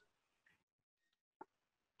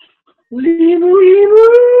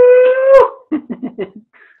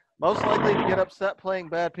 Most likely to get upset playing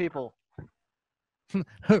bad people.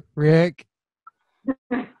 Rick.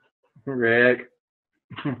 Rick.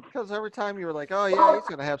 Because every time you were like, oh yeah, he's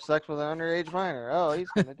going to have sex with an underage minor. Oh, he's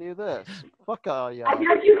going to do this. Fuck all y'all. I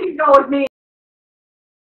guess you can go with me.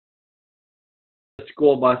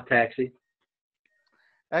 School bus taxi.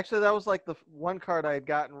 Actually, that was like the one card I had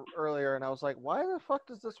gotten earlier, and I was like, why the fuck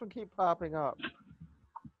does this one keep popping up?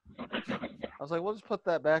 I was like, we'll just put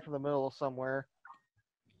that back in the middle somewhere.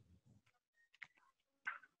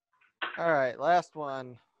 All right, last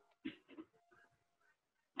one.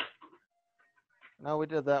 No, we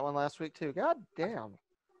did that one last week too. God damn.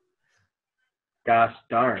 Gosh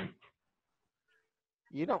darn.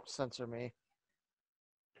 You don't censor me.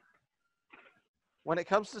 When it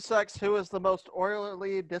comes to sex, who is the most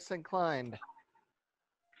orally disinclined?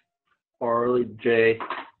 Orally J.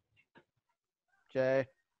 Jay.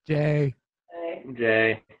 Jay.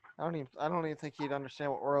 Jay. I don't even think he'd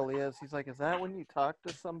understand what orally is. He's like, is that when you talk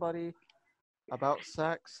to somebody about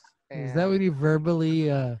sex? And Is that when you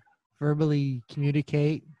verbally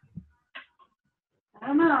communicate? I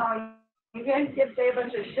don't know. You guys could say a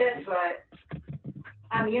bunch of shit, but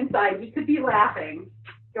on the inside, he could be laughing.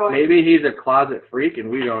 Going, Maybe he's a closet freak and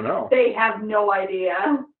we don't know. They have no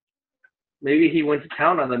idea. Maybe he went to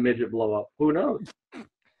town on the midget blow up. Who knows?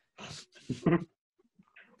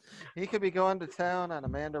 He could be going to town on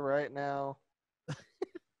Amanda right now.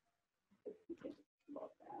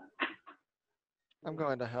 I'm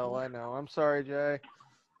going to hell, I know. I'm sorry, Jay.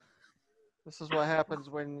 This is what happens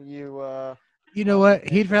when you... You know what?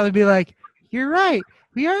 He'd probably be like, you're right.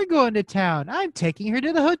 We are going to town. I'm taking her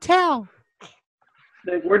to the hotel.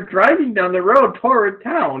 We're driving down the road toward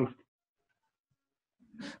town.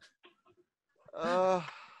 All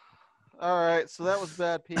right, so that was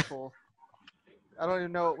bad people. I don't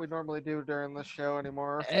even know what we normally do during this show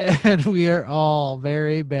anymore. And we are all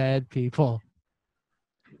very bad people.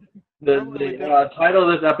 The title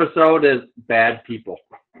of this episode is Bad People.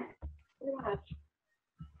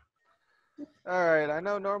 All right, I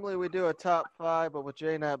know normally we do a top 5, but with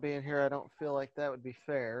Jay not being here, I don't feel like that would be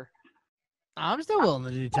fair. I'm still willing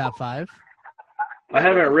to do top 5. I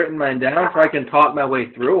haven't written mine down, so I can talk my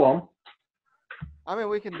way through them. I mean,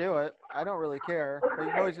 we can do it. I don't really care. But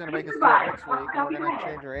you're always going to make us do it next week, and we're going to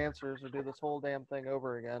change our answers or do this whole damn thing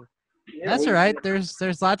over again. That's all right.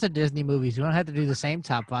 There's lots of Disney movies. You don't have to do the same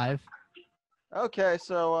top 5. Okay,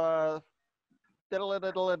 so diddle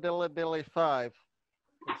 5.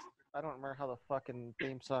 I don't remember how the fucking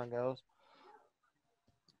theme song goes.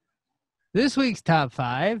 This week's top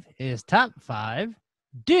 5 is top 5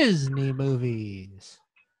 Disney movies.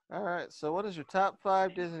 All right, so what is your top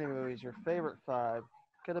 5 Disney movies? Your favorite 5?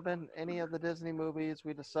 Could have been any of the Disney movies.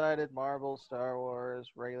 We decided Marvel, Star Wars,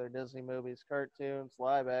 regular Disney movies, cartoons,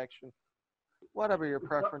 live action, whatever your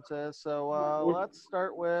preference is. So let's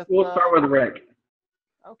start with... We'll start with Rick.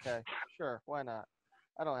 Okay, sure. Why not?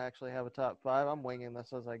 I don't actually have a top 5. I'm winging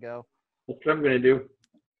this as I go. That's what I'm going to do.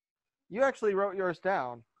 You actually wrote yours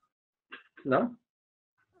down. No?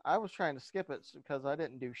 I was trying to skip it because I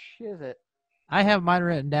didn't do shit. I have mine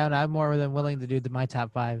written down. I'm more than willing to do my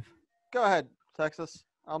top 5. Go ahead, Texas.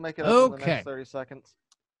 I'll make it up in the next 30 seconds.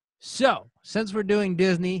 So, since we're doing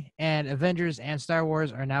Disney and Avengers and Star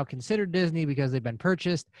Wars are now considered Disney because they've been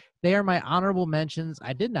purchased, they are my honorable mentions.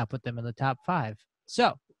 I did not put them in the top 5.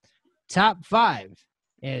 So, top 5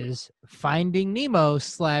 is Finding Nemo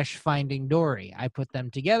 / Finding Dory. I put them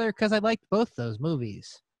together because I liked both those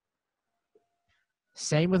movies.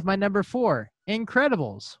 Same with my number 4,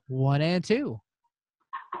 Incredibles 1 and 2.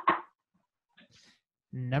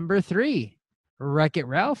 Number 3, Wreck-It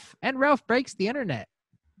Ralph and Ralph Breaks the Internet.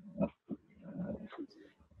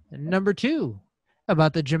 Number 2,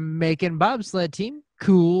 about the Jamaican bobsled team,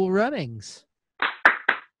 Cool Runnings.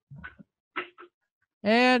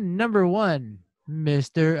 And number 1,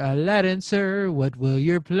 Mr. Aladdin, sir, what will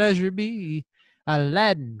your pleasure be?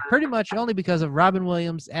 Aladdin, pretty much only because of Robin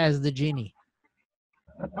Williams as the genie.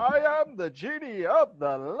 I am the genie of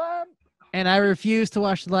the lamp. And I refuse to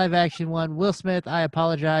watch the live action one. Will Smith, I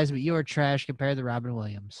apologize, but you are trash compared to Robin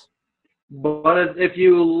Williams. But if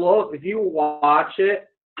you watch it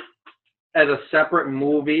as a separate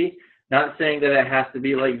movie, not saying that it has to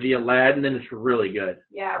be like the Aladdin, then it's really good.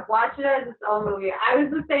 Yeah, watch it as its own movie. I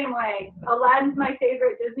was the same way. Aladdin's my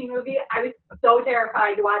favorite Disney movie. I was so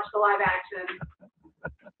terrified to watch the live action.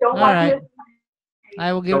 Don't watch it.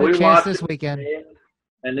 I will give it a chance this weekend.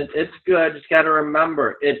 And it's good. Just got to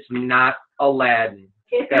remember, it's not Aladdin.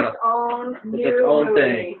 It's its own movie.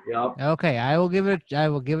 Thing. Yep. Okay, I will give it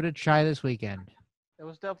a try this weekend. It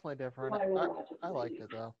was definitely different. I liked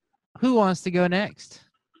it though. Who wants to go next?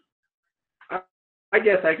 I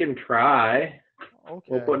guess I can try. Okay.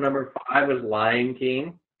 We'll put number 5 as Lion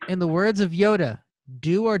King. In the words of Yoda,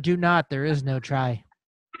 do or do not, there is no try.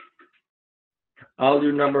 I'll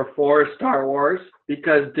do number 4, Star Wars,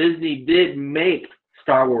 because Disney did make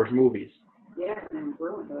Star Wars movies. Yeah, and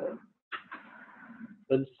really good.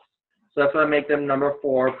 So that's why I make them number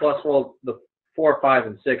 4. Plus, well, the 4, 5,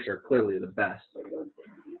 and 6 are clearly the best.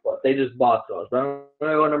 But they just bought those. But I'm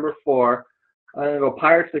going to go number 4. I'm going to go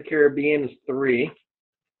Pirates of the Caribbean is 3.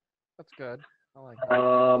 That's good. I like that.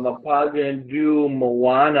 I'm probably going to do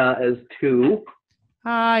Moana as 2.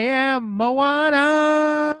 I am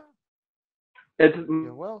Moana.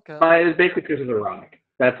 You're welcome. It's basically because of The Rock.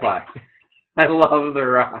 That's why. I love The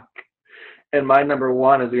Rock. And my number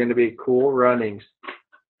 1 is going to be Cool Runnings.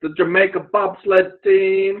 The Jamaica bobsled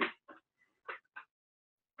team.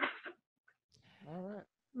 All right.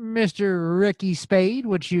 Mr. Ricky Spade,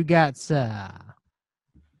 what you got, sir?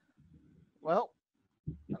 Well,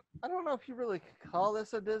 I don't know if you really could call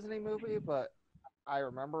this a Disney movie, but I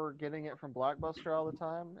remember getting it from Blockbuster all the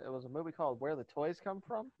time. It was a movie called Where the Toys Come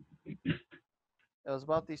From. It was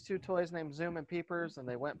about these 2 toys named Zoom and Peepers, and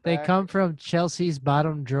they went back. They come from Chelsea's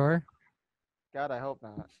bottom drawer. God, I hope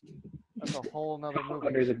not. That's a whole nother movie.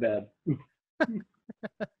 Under the bed.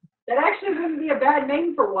 That actually wouldn't be a bad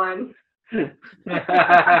name for one. No,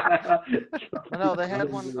 they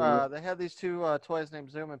had one. They had these 2 toys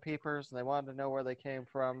named Zoom and Peepers, and they wanted to know where they came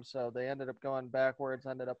from, so they ended up going backwards.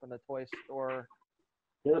 Ended up in the toy store.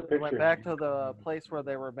 They went back to the place where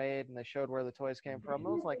they were made, and they showed where the toys came from. It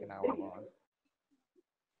was like an hour long.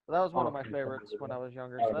 But that was one of my favorites when I was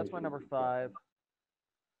younger. So that's my number 5.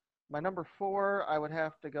 My number 4, I would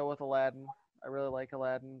have to go with Aladdin. I really like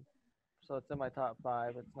Aladdin, so it's in my top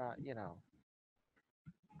 5. It's not,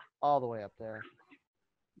 all the way up there.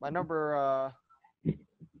 My number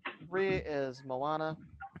 3 is Moana.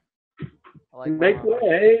 I like Make Moana.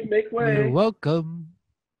 way, make way. You're welcome.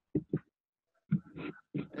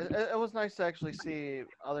 It was nice to actually see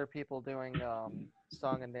other people doing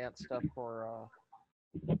song and dance stuff for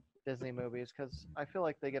Disney movies, because I feel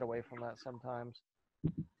like they get away from that sometimes.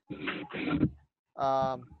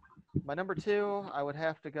 My number 2, I would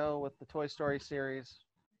have to go with the Toy Story series.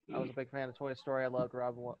 I was a big fan of Toy Story. I loved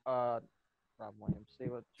Rob Williams. See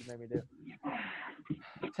what you made me do.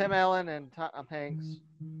 Tim Allen and Tom Hanks.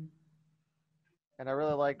 And I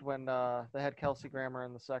really liked when they had Kelsey Grammer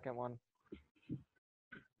in the second one.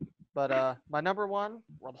 But my number 1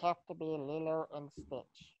 would have to be Lilo and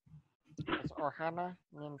Stitch. Because Ohana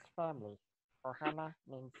means family. Ohana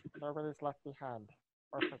means nobody's left behind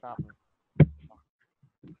or forgotten.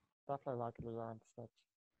 Definitely like Lilo and Stitch.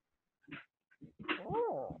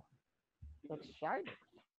 Oh, it's shiny.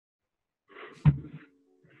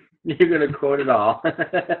 You're gonna quote it all.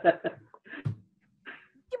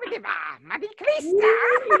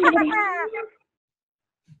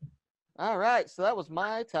 All right, so that was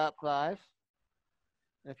my top 5.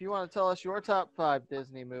 If you want to tell us your top 5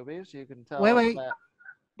 Disney movies, you can tell us that.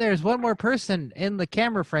 There's one more person in the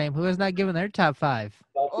camera frame who has not given their top 5.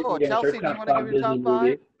 Oh, Chelsea, do you want to give your top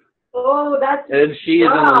 5? Oh, that's And she is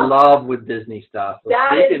rough. in love with Disney stuff, so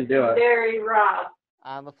That she is can do it. very rough.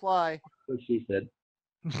 On the fly. That's what she said.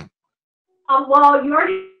 Well, you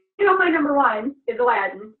already know my number 1 is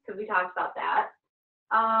Aladdin, because we talked about that.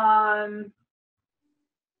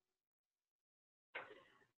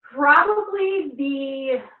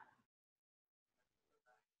 Probably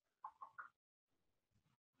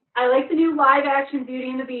I like the new live action Beauty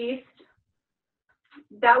and the Beast.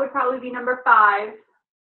 That would probably be number 5.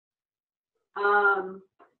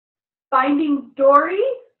 Finding Dory.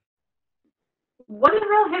 Wasn't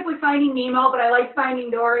real hip with Finding Nemo, but I like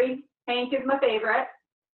Finding Dory. Hank is my favorite.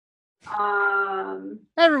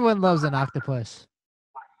 Everyone loves an octopus.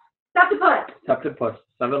 Octopus. Octopus,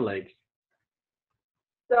 7 legs.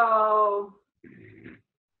 So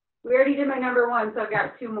we already did my number 1, so I've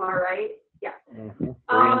got 2 more, right? Yeah. 3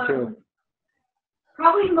 and 2.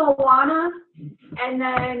 Probably Moana, and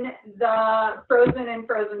then the Frozen and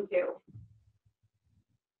Frozen 2.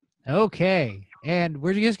 Okay, and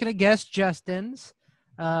we're just gonna guess Justin's.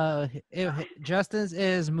 Justin's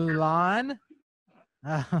is Mulan,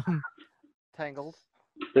 Tangled.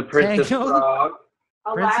 The Princess Tangled. Frog.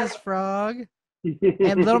 Princess Frog,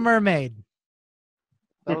 and Little Mermaid.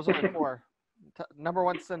 That was only 4. Number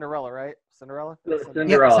 1, Cinderella, right? Cinderella? Cinderella.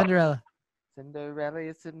 Yep, Cinderella.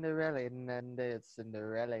 Cinderella, and it's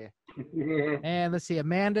Cinderella. And let's see,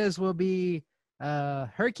 Amanda's will be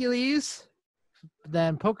Hercules,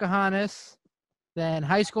 then Pocahontas, then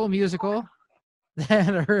High School Musical,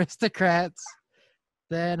 then Aristocrats,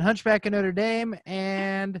 then Hunchback of Notre Dame,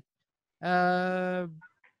 and The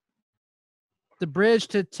Bridge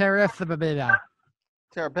to Terabithia.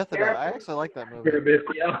 Terabithia. I actually like that movie.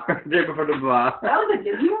 Terabithia. That was a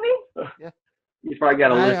Disney movie? Yeah. You probably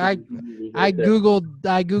got a list. I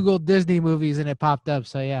googled Disney movies and it popped up.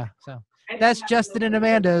 So yeah, so that's Justin and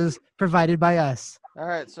Amanda's, provided by us. All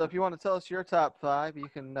right, so if you want to tell us your top 5, you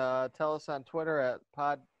can tell us on Twitter at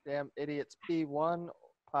Poddamn Idiotz P1,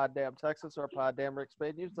 Poddamn Texas, or Poddamn Rick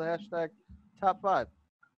Spade. Use the hashtag top 5.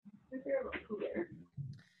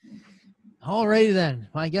 Alrighty then.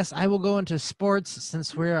 Well, I guess I will go into sports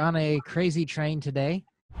since we're on a crazy train today.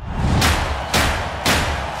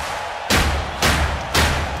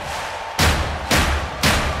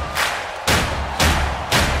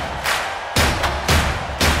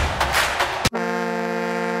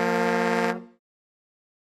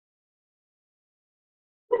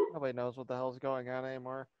 Nobody knows what the hell's going on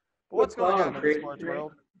anymore. But what's going on in the sports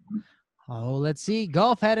world? Oh, let's see.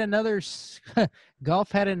 Golf had another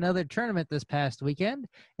tournament this past weekend,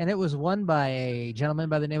 and it was won by a gentleman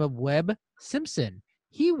by the name of Webb Simpson.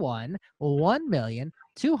 He won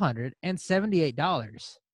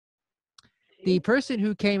 $1,278,000. The person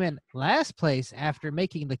who came in last place after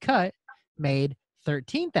making the cut made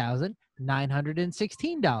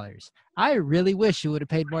 $13,916. I really wish you would have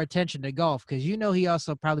paid more attention to golf, because you know he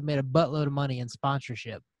also probably made a buttload of money in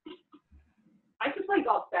sponsorship. I could play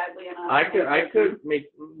golf badly enough. I could make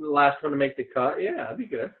the last one to make the cut. Yeah, that'd be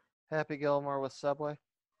good. Happy Gilmore with Subway.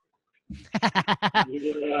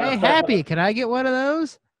 Hey, Happy, can I get one of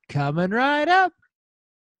those? Coming right up.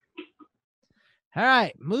 All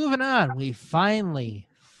right, moving on. We finally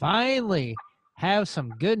have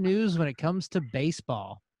some good news when it comes to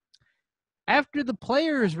baseball. After the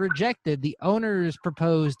players rejected the owners'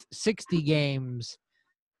 proposed 60 games,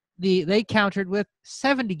 they countered with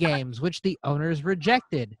 70 games, which the owners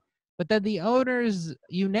rejected. But then the owners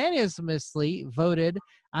unanimously voted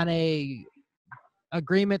on a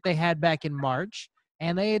agreement they had back in March,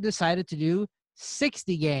 and they had decided to do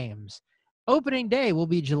 60 games. Opening day will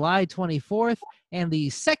be July 24th, and the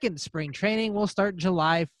second spring training will start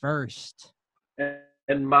July 1st.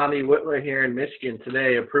 And Monty Whitler here in Michigan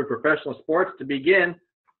today approved professional sports to begin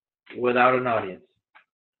without an audience.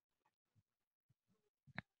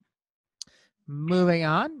 Moving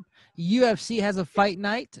on, UFC has a fight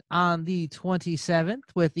night on the 27th,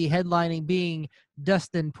 with the headlining being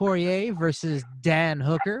Dustin Poirier versus Dan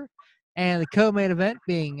Hooker, and the co-main event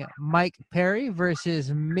being Mike Perry versus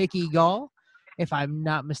Mickey Gall. If I'm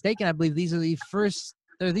not mistaken, I believe these are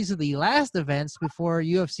the last events before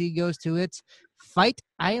UFC goes to its Fight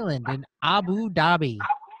Island in Abu Dhabi.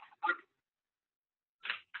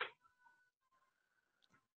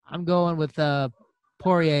 I'm going with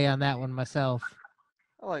Poirier on that one myself.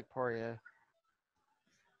 I like Poirier.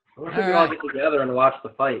 I wish we could all get together and watch the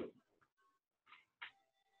fight.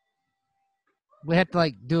 We have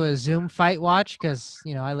to do a Zoom fight watch because,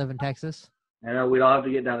 I live in Texas. I know we'd all have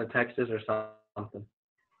to get down to Texas or something.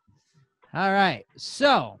 All right.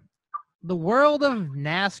 So, the world of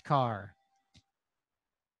NASCAR.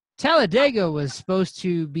 Talladega was supposed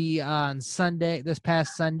to be on this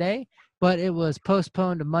past Sunday, but it was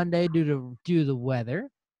postponed to Monday due to the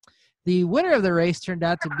weather. The winner of the race turned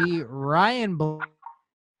out to be Ryan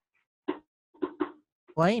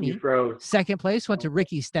Blaney. Second place went to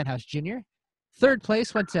Ricky Stenhouse Jr. Third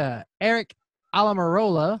place went to Eric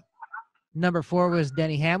Almirola. Number 4 was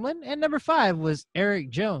Denny Hamlin, and number 5 was Eric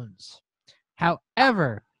Jones.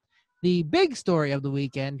 However, the big story of the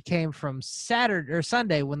weekend came from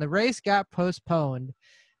Sunday when the race got postponed.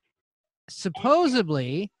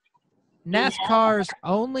 Supposedly, NASCAR's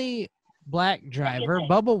only black driver,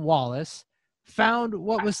 Bubba Wallace, found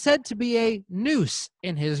what was said to be a noose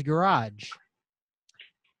in his garage.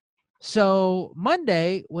 So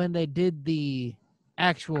Monday, when they did the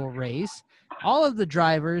actual race, all of the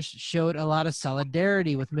drivers showed a lot of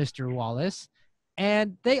solidarity with Mr. Wallace,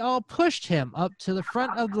 and they all pushed him up to the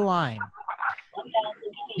front of the line.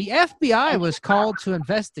 The FBI was called to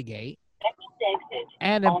investigate,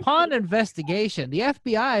 and upon investigation, the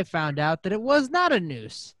FBI found out that it was not a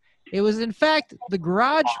noose. It was, in fact, the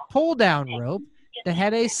garage pull-down rope that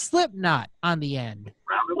had a slip knot on the end.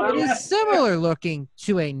 It is similar looking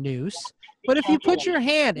to a noose, but if you put your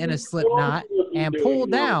hand in a slip knot and pull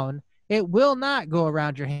down, it will not go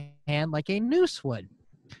around your hand like a noose would.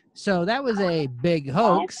 So that was a big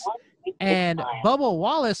hoax, and Bubba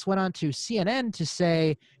Wallace went on to CNN to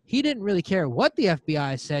say he didn't really care what the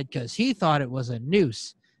FBI said because he thought it was a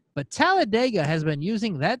noose. But Talladega has been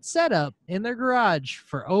using that setup in their garage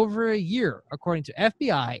for over a year, according to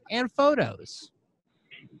FBI and photos.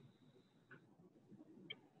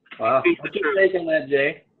 Wow. What's your take on that,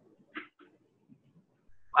 Jay?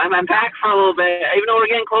 I'm back for a little bit, even though we're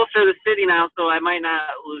getting closer to the city now, so I might not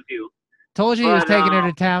lose you. Told you he was taking her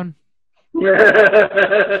to town.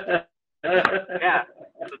 Yeah,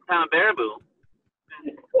 the town of Baraboo.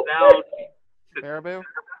 Baraboo?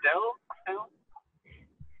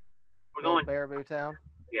 We're going Baraboo town.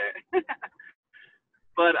 Yeah.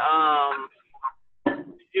 But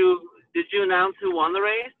did you announce who won the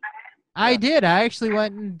race? I did. I actually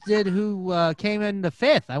went and did who came in the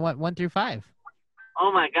 5th. I went 1 through 5.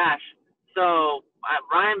 Oh my gosh! So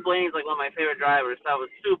Ryan Blaney's like one of my favorite drivers. So I was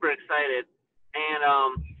super excited, and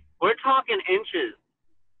we're talking inches.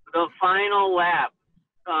 The final lap,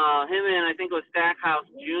 him and I think it was Stackhouse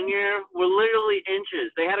Jr. were literally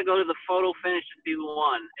inches. They had to go to the photo finish to see who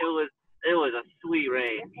won. It was a sweet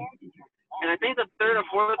race, and I think the 3rd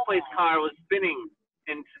or 4th place car was spinning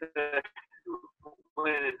into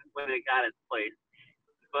when it got its place.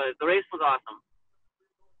 But the race was awesome.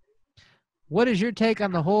 What is your take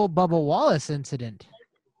on the whole Bubba Wallace incident?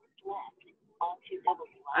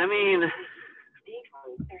 I mean,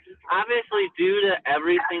 obviously due to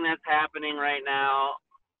everything that's happening right now,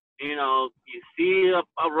 you see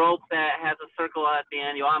a rope that has a circle at the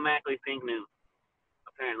end, you automatically think noose,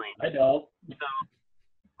 apparently. I know. So,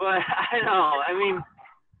 but I know. I mean,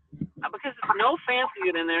 because no fans can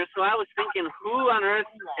get in there, so I was thinking, who on earth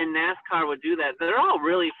in NASCAR would do that? They're all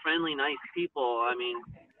really friendly, nice people. I mean,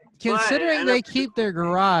 considering they keep their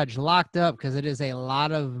garage locked up because it is a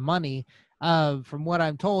lot of money, from what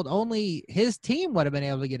I'm told, only his team would have been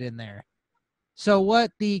able to get in there. So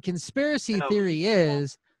what the conspiracy theory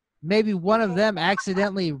is, maybe one of them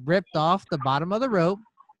accidentally ripped off the bottom of the rope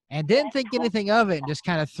and didn't think anything of it and just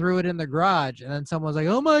kind of threw it in the garage. And then someone was like,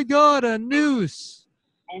 oh my God, a noose.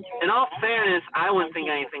 In all fairness, I wouldn't think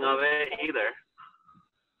anything of it either.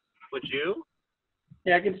 Would you?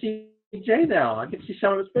 Yeah, I can see Jay now. I can see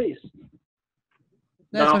some of his face.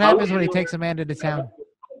 That's what happens when he takes Amanda to town.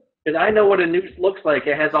 Because I know what a noose looks like.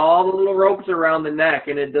 It has all the little ropes around the neck,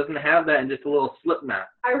 and it doesn't have that in just a little slip knot.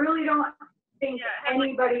 I really don't think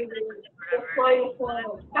anybody with the slightest form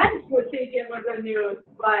of offense would think it was a noose,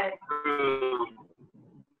 but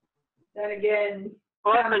then again.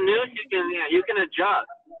 Well, it's a noose. You can adjust.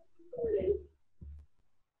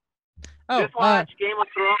 Oh, just watch Game of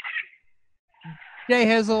Thrones. J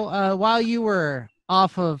Hizzle, while you were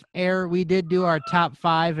off of air, we did do our top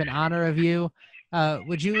 5 in honor of you.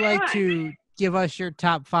 Would you like to give us your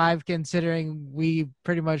top 5, considering we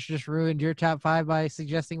pretty much just ruined your top 5 by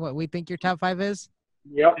suggesting what we think your top 5 is?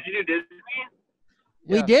 Yep. Did you do Disney?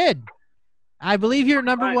 We did. I believe your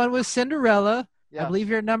number 1 was Cinderella. Yeah. I believe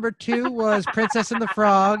your number 2 was Princess and the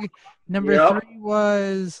Frog. Number 3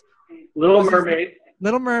 was Little Mermaid.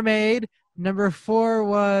 Little Mermaid. Number 4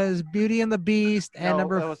 was Beauty and the Beast, and that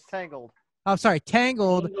was Tangled. Oh, sorry,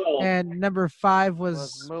 Tangled. And number 5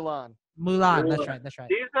 was Mulan. Mulan. That's right.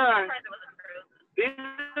 These are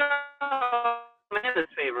Amanda's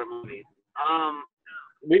favorite movies.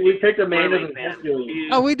 We picked Amanda's and Hercules.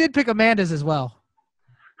 Oh, we did pick Amanda's as well.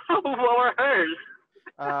 What were hers?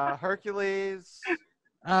 Hercules.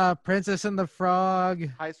 Princess and the Frog.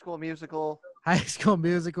 High School Musical. High School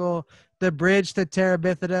Musical. The Bridge to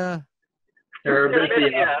Terabithia.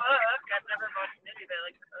 Terabithia.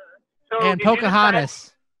 And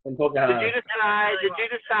Pocahontas. Did you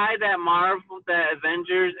decide that Marvel, the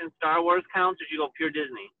Avengers, and Star Wars counts, or did you go pure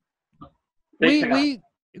Disney?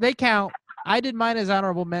 They count. I did mine as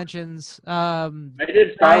honorable mentions. I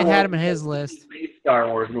did Star Wars. Ryan had them in his list. Star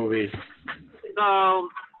Wars movies. So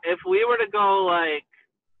if we were to go like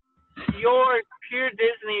your pure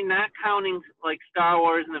Disney, not counting like Star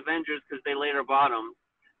Wars and Avengers because they later bought them,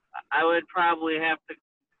 I would probably have to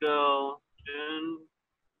go.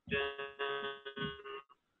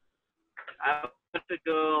 I would have to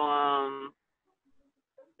go.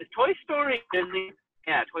 Is Toy Story Disney?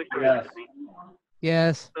 Yeah, Toy Story Disney.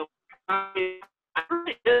 Yes. So I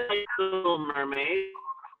really did like Little Mermaid.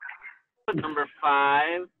 Number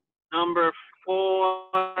 5. Number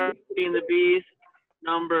 4, Beauty and the Beast.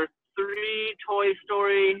 Number 3, Toy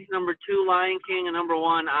Story. Number 2, Lion King. And number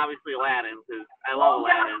 1, obviously Aladdin, because I love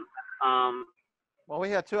Aladdin. Well, we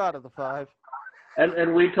had 2 out of the 5.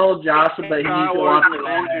 And we told Josh that he needs Star to Wars watch and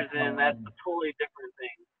Avengers, and that's a totally different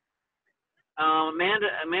thing.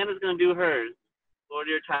 Amanda's gonna do hers. What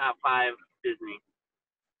are your top 5 Disney?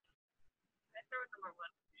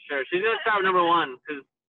 Sure, she's gonna start with number 1 because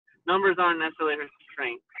numbers aren't necessarily her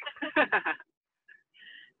strength.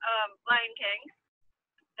 Lion King,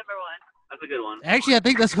 number 1. That's a good one. Actually, I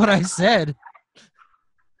think that's what I said.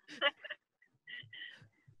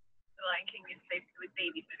 Lion King is basically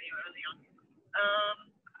baby for me when I was young.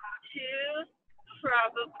 2,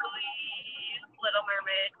 probably Little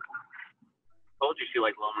Mermaid. Told you she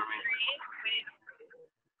liked Little Mermaid.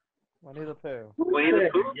 3, Winnie the Pooh. Winnie the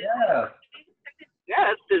Pooh? Yeah. Yeah,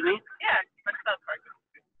 that's Disney. Yeah, but South Park.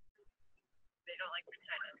 They don't like the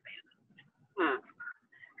China man.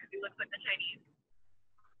 Because he looks like the Chinese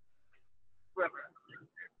rubber.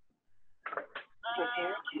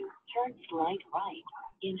 Prepare to turn slight right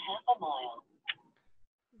in half a mile.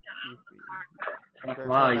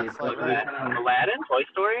 Aladdin, Toy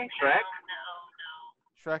Story, Shrek.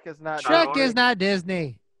 Shrek is not. Shrek is not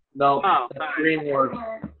Disney. No, Oh, that's DreamWorks.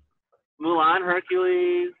 Mulan,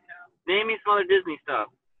 Hercules. Name me some other Disney stuff.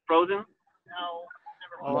 Frozen. No.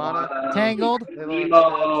 Moana. Tangled.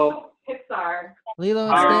 Nemo. Pixar. Lilo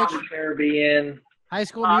and Pirates Stitch. of the Caribbean. High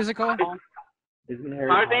School Musical. Isn't Harry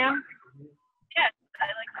Tarzan. Yes, I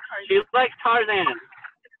like Tarzan. She likes Tarzan.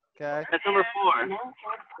 Okay. That's number 4.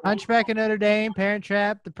 Hunchback of Notre Dame. Parent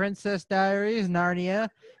Trap. The Princess Diaries. Narnia.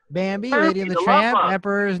 Bambi. Bambi, Lady and the the Tramp. Love Bug.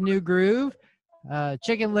 Emperor's New Groove.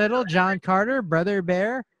 Chicken Little. John Carter. Brother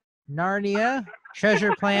Bear. Narnia.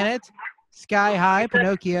 Treasure Planet. Sky High.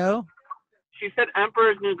 Pinocchio. She said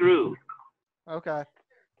Emperor's New Groove. Okay.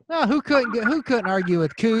 Oh, who couldn't argue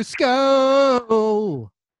with Cusco?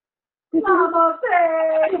 Mama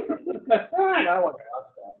say.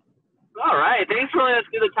 All right. Thanks for letting us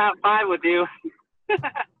do the top 5 with you.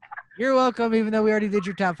 You're welcome, even though we already did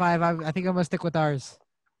your top 5. I think I'm going to stick with ours.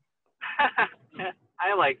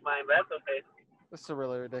 I like mine, but that's okay. This is a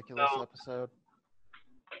really ridiculous episode.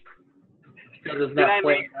 Because it's not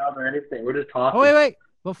playing out or anything. We're just talking. Oh, wait.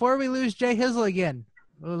 Before we lose J Hizzle again,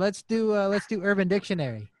 let's do Urban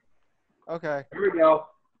Dictionary. Okay. Here we go.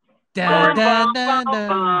 Dun, dun, dun, dun.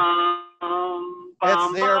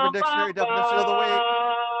 It's the Urban Dictionary definition of the week.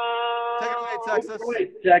 Take it away, Texas.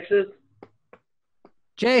 Wait, Texas.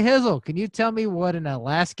 J Hizzle, can you tell me what an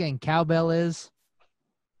Alaskan cowbell is?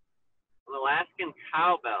 An Alaskan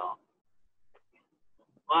cowbell.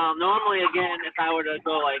 Well, normally, again, if I were to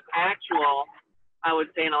go like actual, I would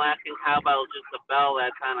say an Alaskan cowbell is just a bell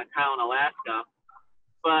that's on a cow in Alaska.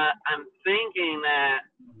 But I'm thinking that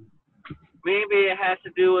maybe it has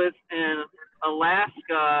to do with in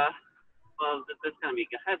Alaska. Well, that's gonna be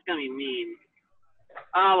mean.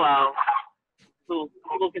 Oh well. Who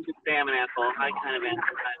can just say I'm an asshole? I kind of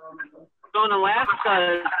answered that. So in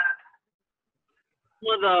Alaska,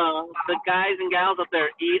 some of the guys and gals up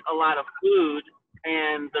there eat a lot of food,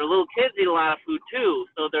 and their little kids eat a lot of food too.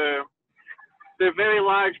 So they're very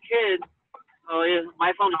large kids. Oh, yeah,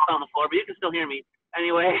 my phone just fell on the floor, but you can still hear me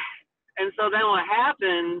anyway. And so then what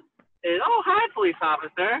happens is, oh, hi, police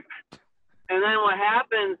officer. And then what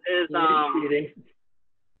happens is they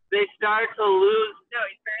start to lose. No,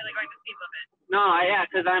 he's barely going to speed limit. No, yeah,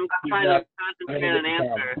 because I'm trying to concentrate on an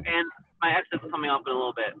answer, and my exit's coming up in a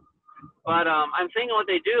little bit. But I'm thinking what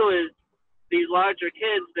they do is these larger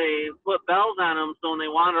kids, they put bells on them so when they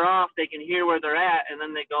wander off, they can hear where they're at, and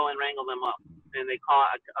then they go and wrangle them up. And they call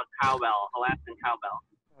it a cowbell, Alaskan cowbell.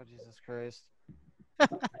 Oh, Jesus Christ.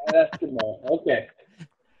 Eskimo. Okay.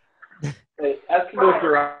 Hey, Eskimo's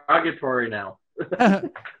derogatory now.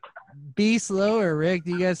 Be slow or Rick,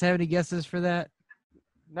 do you guys have any guesses for that?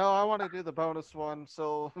 No, I want to do the bonus one.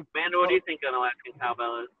 So, Amanda, what do you think an Alaskan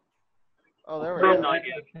cowbell is? Oh, there we I have go. no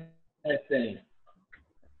idea. That thing.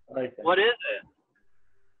 Like that. What is it?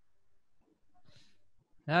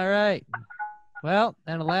 All right. Well,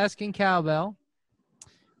 an Alaskan cowbell.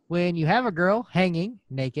 When you have a girl hanging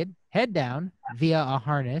naked, head down, via a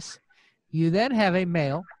harness, you then have a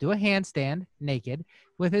male do a handstand naked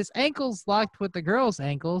with his ankles locked with the girl's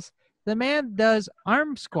ankles. The man does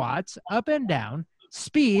arm squats up and down,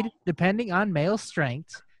 speed depending on male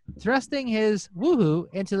strengths, thrusting his woohoo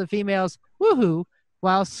into the female's woohoo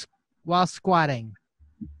while squatting.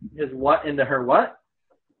 His what into her what?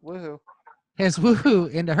 Woohoo. His woohoo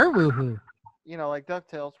into her woohoo. You know, like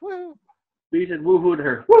DuckTales. Woo. He said woohoo to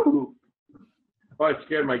her. Woohoo. Oh, I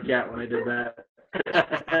scared my cat when I did that. How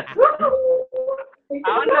is that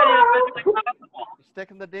even physically possible?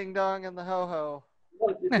 Sticking the ding dong in the ho ho.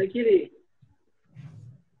 Look, it's a kitty.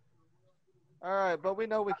 All right, but we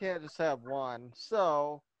know we can't just have one.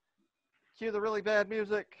 So, cue the really bad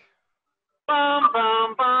music. Bum,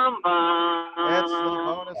 bum, bum, bum. It's the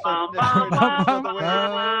bonus of Bum, bum, of the week.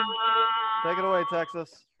 bum. Take it away,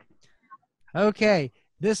 Texas. Okay,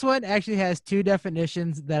 this one actually has two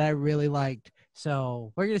definitions that I really liked.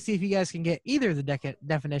 So we're going to see if you guys can get either of the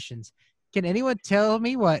definitions. Can anyone tell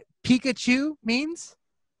me what Pikachu means?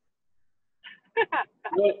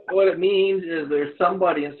 What it means is there's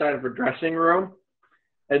somebody inside of a dressing room,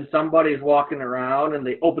 and somebody's walking around, and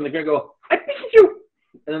they open the door and go, "I Pikachu!"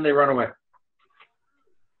 and then they run away.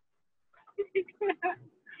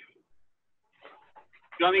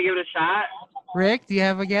 You want me to give it a shot? Rick, do you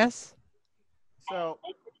have a guess? So,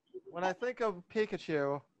 when I think of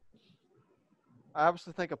Pikachu, I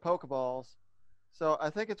obviously think of Pokeballs. So I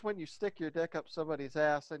think it's when you stick your dick up somebody's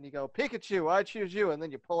ass and you go, Pikachu, I choose you, and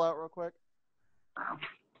then you pull out real quick. Huh.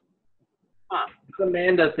 What's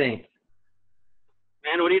Amanda think?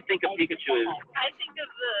 Man, what do you think of Pikachu is? I think of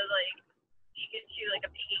the, like, Pikachu, like a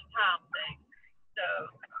peeking Tom thing. So,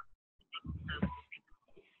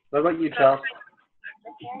 What about you, Chelsea?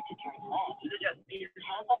 Prepare to turn left in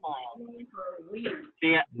half a mile.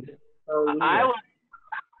 See,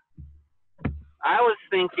 I was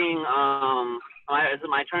thinking, is it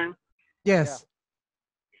my turn? Yes.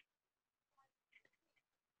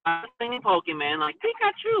 I was thinking Pokemon, like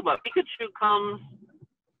Pikachu, but Pikachu comes.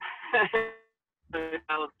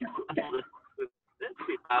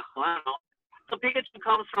 So Pikachu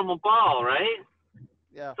comes from a ball, right?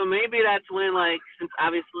 Yeah. So maybe that's when, like, since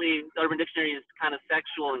obviously the Urban Dictionary is kind of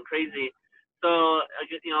sexual and crazy, so,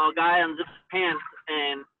 you know, a guy unzips his pants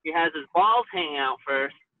and he has his balls hanging out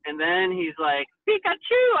first, and then he's like,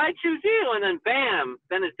 Pikachu, I choose you, and then bam,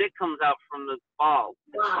 then his dick comes out from the balls.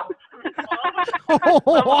 Wow.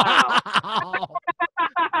 Wow.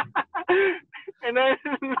 And then,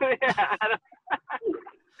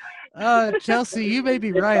 yeah. Chelsea, you may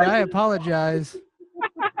be right. I apologize.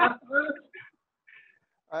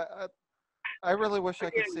 I really wish I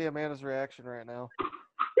could see Amanda's reaction right now.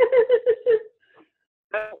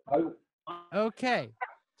 Okay.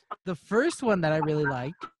 The first one that I really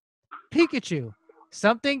liked, Pikachu.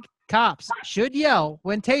 Something cops should yell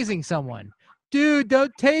when tasing someone. Dude,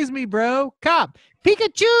 don't tase me, bro. Cop,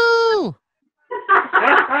 Pikachu!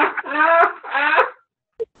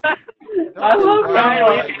 I love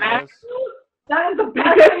that. that is the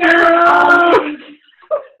Pikachu!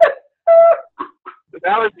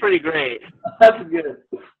 That was pretty great. That's good.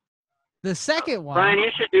 The second one. Brian,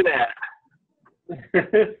 you should do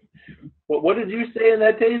that. What did you say in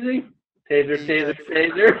that, Tazy? Taser, taser,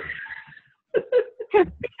 taser.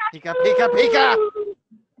 Pika, pika, pika.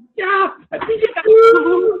 Yeah, a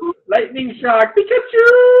Pikachu. Lightning shock, Pikachu.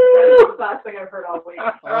 That's the best thing I've heard all week.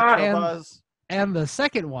 And the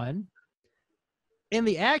second one, in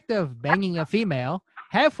the act of banging a female,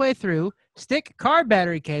 halfway through, stick car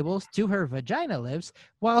battery cables to her vagina lips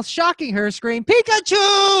while shocking her, scream,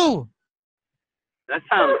 Pikachu! That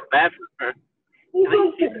sounds bad for her. You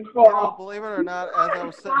know, believe it or not, as I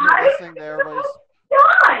was sitting here listening to everybody's...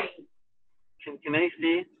 Die! Can they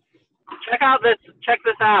see? Check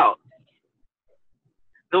this out.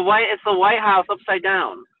 It's the White House upside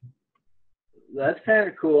down. That's kind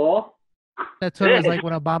of cool. That's what it was like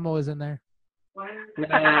when Obama was in there.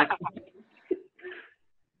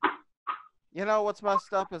 You know what's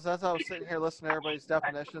messed up is as I was sitting here listening to everybody's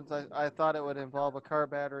definitions, I thought it would involve a car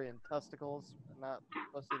battery and testicles, not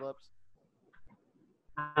pussy lips.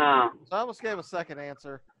 So I almost gave a second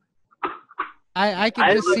answer. I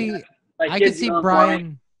can just see I can see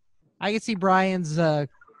Brian. I can see Brian's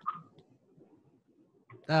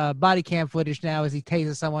body cam footage now as he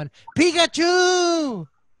tases someone. Pikachu!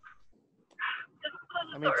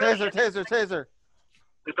 I mean, taser, taser, taser.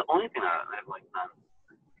 It's the only thing I've like done.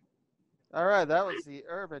 All right, that was the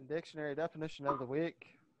Urban Dictionary definition of the week.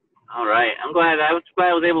 All right, I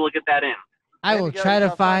was able to get that in. I will try to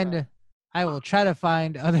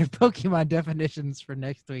find other Pokemon definitions for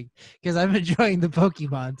next week because I'm enjoying the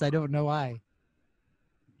Pokemons. I don't know why.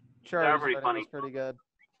 Charizarding was pretty good.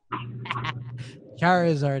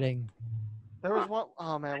 Charizarding. There was one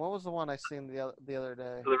oh man, what was the one I seen the other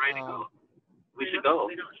day? We should go.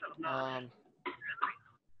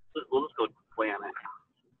 We'll just go play on it.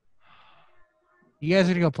 You guys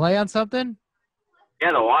are gonna go play on something?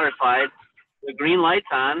 Yeah, the water slide. The green light's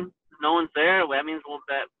on. No one's there. That means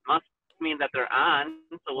that must mean that they're on.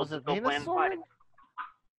 So we'll just go play on the slide.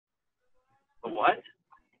 The what?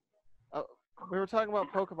 We were talking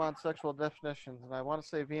about Pokemon sexual definitions, and I want to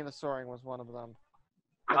say Venusaurring was one of them.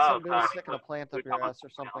 Something to sticking a plant up your ass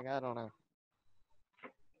or something. I don't know.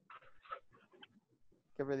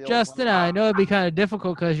 Justin, I know it'd be kind of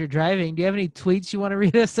difficult because you're driving. Do you have any tweets you want to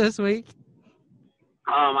read us this week?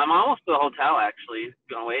 I'm almost to the hotel, actually.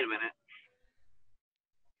 Gonna wait a minute.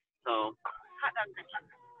 So,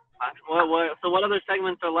 what other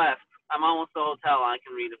segments are left? I'm almost to the hotel. I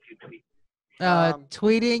can read a few tweets.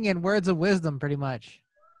 Tweeting and words of wisdom, pretty much.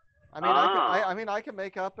 I mean, I can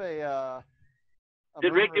make up a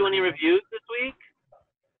Did Rick do any reviews this week?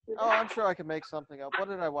 Oh, I'm sure I can make something up. What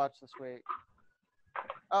did I watch this week?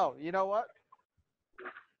 Oh, you know what?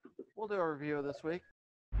 We'll do a review of this week.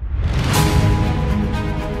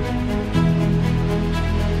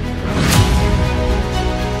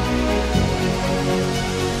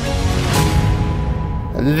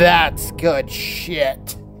 That's good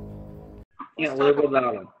shit. Can't live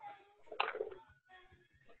without him.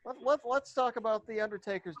 Let's talk about the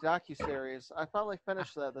Undertaker's docuseries. I finally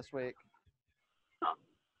finished that this week.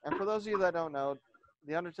 And for those of you that don't know,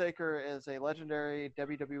 the Undertaker is a legendary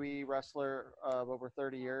WWE wrestler of over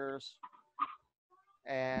 30 years,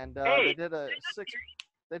 and they did a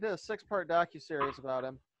six-part docuseries about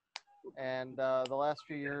him, and the last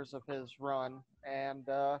few years of his run. And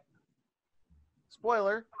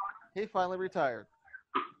spoiler, he finally retired.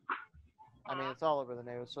 I mean, it's all over the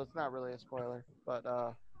news, so it's not really a spoiler. But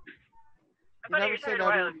you never say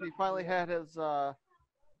never. He finally had his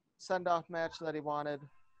send-off match that he wanted.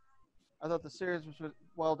 I thought the series was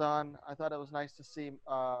well done. I thought it was nice to see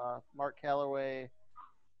Mark Calloway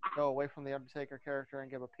go away from the Undertaker character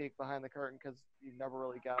and give a peek behind the curtain because you never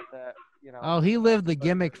really got that, you know. Oh, he lived the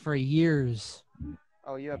gimmick for years.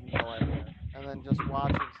 Oh, you have no idea. And then just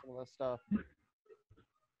watching some of this stuff.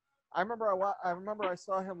 I remember I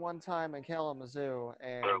saw him one time in Kalamazoo,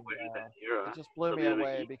 and it just blew me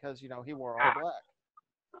away because, you know, he wore all black.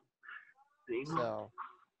 So,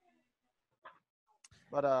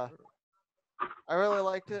 but I really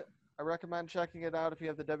liked it. I recommend checking it out if you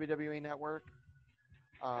have the WWE Network.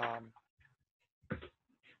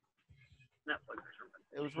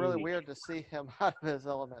 It was really weird to see him out of his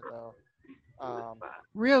element, though.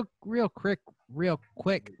 Real quick, Rick.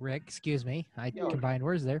 Excuse me, I combined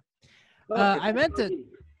words there. I meant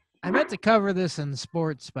to cover this in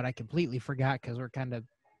sports, but I completely forgot because we're kind of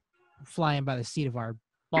flying by the seat of our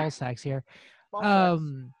ball sacks here.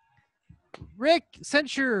 Rick,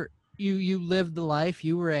 since you lived the life,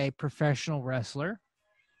 you were a professional wrestler.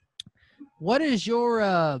 What is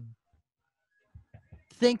your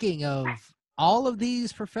thinking of all of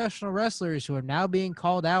these professional wrestlers who are now being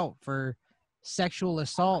called out for sexual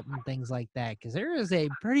assault and things like that, because there is a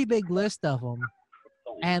pretty big list of them,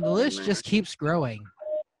 and the list just keeps growing.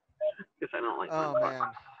 Because I don't like. Oh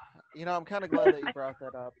man, I'm kind of glad that you brought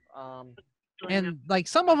that up. And like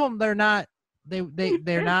some of them, they're not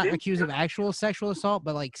accused of actual sexual assault,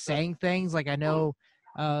 but like saying things like I know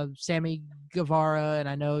Sammy Guevara and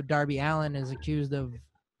I know Darby Allin is accused of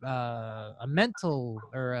a mental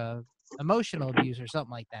or emotional abuse or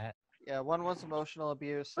something like that. Yeah, one was emotional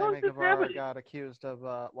abuse. Sammy Guevara got accused of,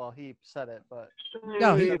 he said it, but...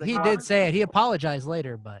 No, he did say it. He apologized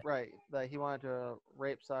later, but... Right, that he wanted to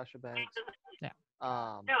rape Sasha Banks. Yeah.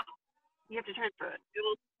 No, you have to transfer it. It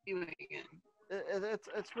will do it again.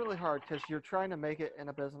 It's really hard because you're trying to make it in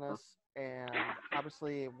a business, and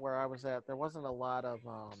obviously where I was at, there wasn't a lot of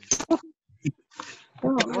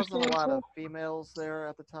females there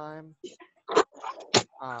at the time.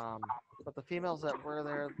 But the females that were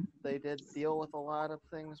there, they did deal with a lot of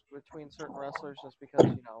things between certain wrestlers just because,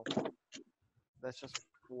 that's just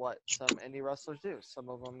what some indie wrestlers do. Some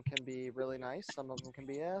of them can be really nice. Some of them can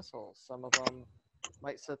be assholes. Some of them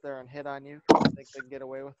might sit there and hit on you because they think they can get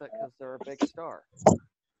away with it because they're a big star.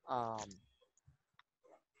 I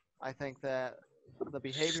think that the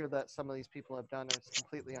behavior that some of these people have done is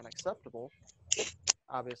completely unacceptable,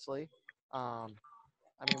 obviously.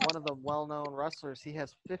 One of the well-known wrestlers, he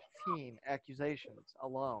has 15 accusations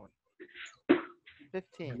alone.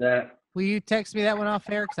 15. Will you text me that one off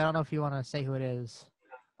air? Because I don't know if you want to say who it is.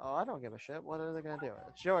 Oh, I don't give a shit. What are they going to do?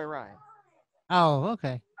 It's Joey Ryan. Oh,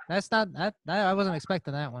 okay. That's not that. I wasn't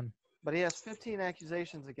expecting that one. But he has 15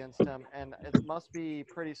 accusations against him, and it must be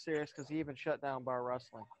pretty serious because he even shut down bar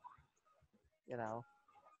wrestling.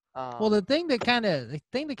 Well, the thing that kind of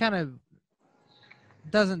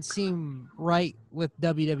doesn't seem right with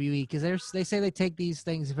WWE, because they say they take these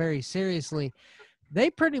things very seriously. They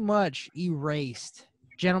pretty much erased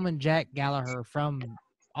Gentleman Jack Gallagher from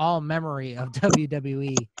all memory of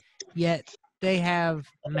WWE, yet they have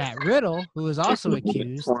Matt Riddle, who is also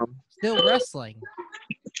accused, still wrestling.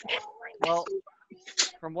 Well,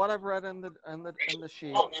 from what I've read in the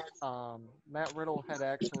sheet, Matt Riddle had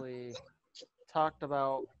actually talked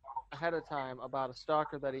about ahead of time about a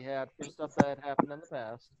stalker that he had for stuff that had happened in the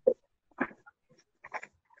past.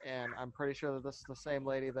 And I'm pretty sure that this is the same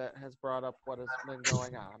lady that has brought up what has been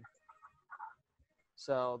going on.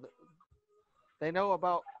 So they know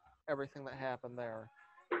about everything that happened there.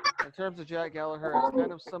 In terms of Jack Gallagher, it's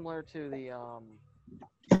kind of similar to the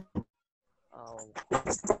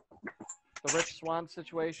Rich Swann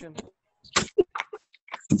situation.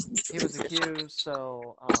 He was accused,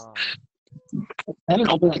 so I haven't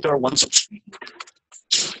opened that door once.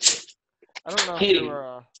 I don't know if you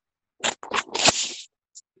were.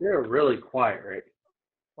 You're really quiet, right?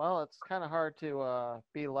 Well, it's kind of hard to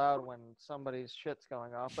be loud when somebody's shit's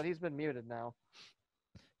going off, but he's been muted now.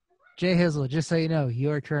 J Hizzle, just so you know, you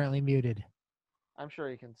are currently muted. I'm sure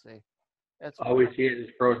you can see. All we see is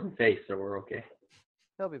his frozen face, so we're okay.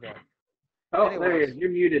 He'll be back. Oh, anyways, there he is. You're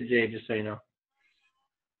muted, Jay, just so you know.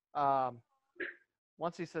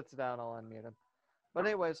 Once he sits down, I'll unmute him. But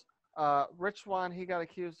anyways, Rich Swann, he got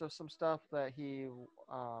accused of some stuff that he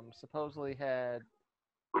supposedly had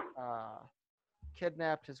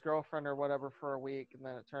kidnapped his girlfriend or whatever for a week, and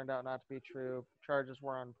then it turned out not to be true. Charges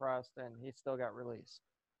were unpressed, and he still got released.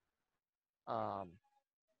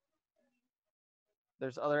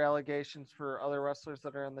 There's other allegations for other wrestlers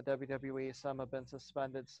that are in the WWE. Some have been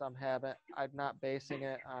suspended, some haven't. I'm not basing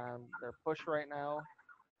it on their push right now.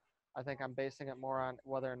 I think I'm basing it more on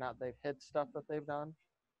whether or not they've hid stuff that they've done.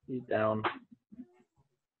 He's down.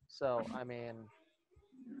 So,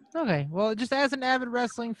 Okay, well, just as an avid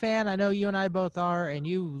wrestling fan, I know you and I both are, and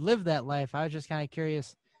you live that life. I was just kind of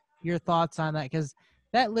curious your thoughts on that, because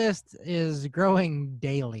that list is growing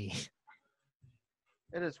daily.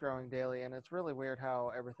 It is growing daily, and it's really weird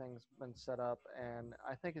how everything's been set up, and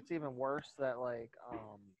I think it's even worse that,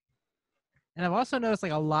 And I've also noticed,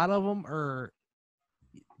 a lot of them are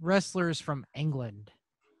wrestlers from England.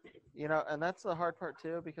 And that's the hard part,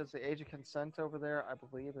 too, because the age of consent over there, I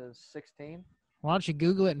believe, is 16. Why don't you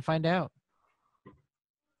Google it and find out?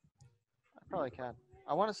 I probably can.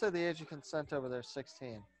 I want to say the age of consent over there is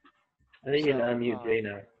 16. I think you can unmute Jay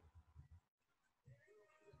now.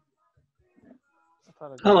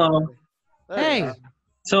 Hello. Hey.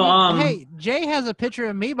 So hey, Jay has a picture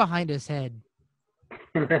of me behind his head.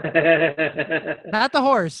 Not the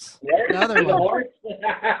horse. The other one. Horse?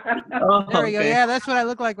 There we go. Yeah, that's what I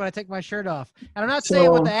look like when I take my shirt off. And I'm not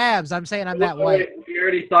saying with the abs. I'm saying I'm that white. We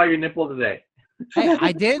already saw your nipple today. Hey,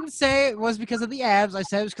 I didn't say it was because of the abs. I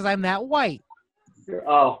said it was because I'm that white.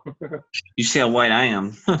 Oh. You see how white I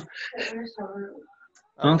am.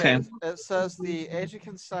 Okay. It says the age of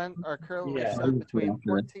consent are currently Yeah. set between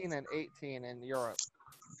 14 and 18 in Europe.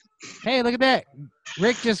 Hey, look at that.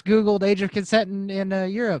 Rick just Googled age of consent in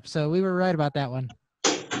Europe, so we were right about that one.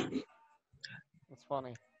 That's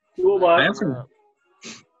funny. Cool, I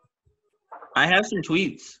have some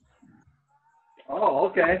tweets. Oh,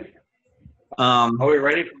 okay. Are we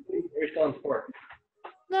ready? We're still in sport.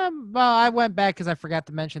 No, well, I went back because I forgot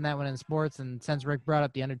to mention that one in sports, and since Rick brought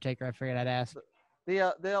up The Undertaker, I figured I'd ask.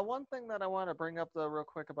 The one thing that I want to bring up, though, real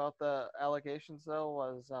quick about the allegations, though,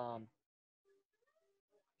 was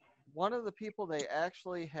one of the people, they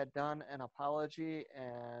actually had done an apology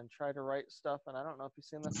and tried to write stuff, and I don't know if you've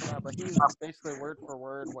seen this or not, but he's basically word for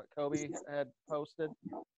word what Kobe had posted.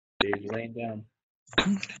 He's laying down.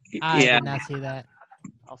 I did not see that.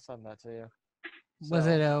 I'll send that to you. Was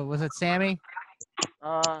it Sammy?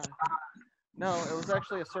 No, it was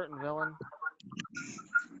actually a certain villain.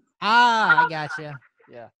 I gotcha.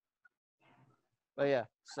 Yeah. But yeah,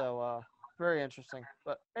 so very interesting.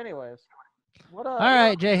 But anyways, all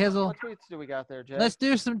right, J Hizzle. What tweets do we got there, Jay? Let's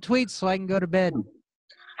do some tweets so I can go to bed.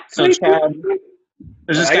 So Chad,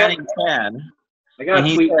 there's this guy named Chad. I got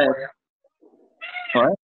a tweet for you.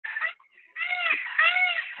 What?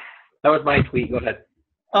 That was my tweet. Go ahead.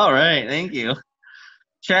 All right, thank you.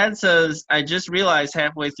 Chad says, I just realized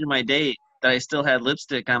halfway through my date that I still had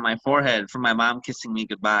lipstick on my forehead from my mom kissing me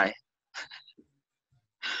goodbye.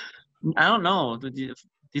 I don't know. Do you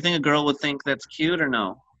think a girl would think that's cute or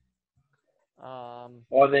no?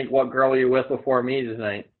 Well, I think what girl were you with before me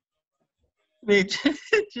tonight?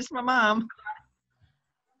 Just my mom.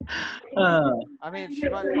 I mean, she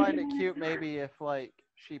might find it cute maybe if, like,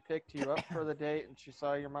 she picked you up for the date and she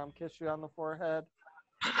saw your mom kiss you on the forehead.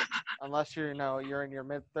 Unless you're in your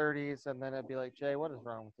mid-30s, and then it'd be like, Jay, what is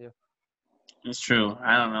wrong with you? It's true.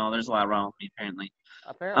 I don't know. There's a lot wrong with me, apparently.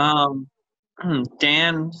 Apparently.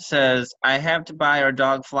 Dan says, I have to buy our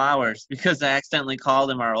dog flowers because I accidentally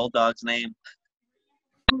called him our old dog's name.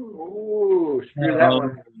 Ooh, screw that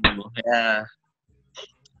one. Yeah.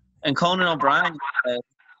 And Conan O'Brien said,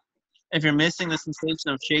 if you're missing the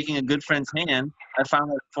sensation of shaking a good friend's hand, I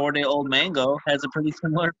found that 4-day-old mango has a pretty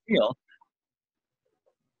similar feel.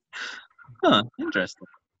 Huh, interesting.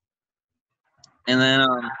 And then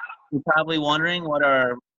you're probably wondering what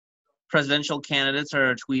our presidential candidates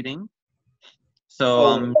are tweeting.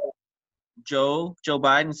 So Joe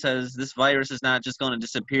Biden says this virus is not just going to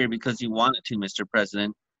disappear because you want it to, Mr.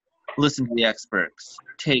 President. Listen to the experts.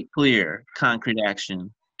 Take clear, concrete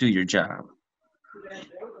action. Do your job.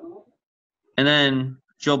 And then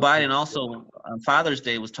Joe Biden also on Father's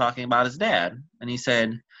Day was talking about his dad. And he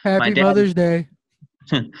said, Happy Mother's Day.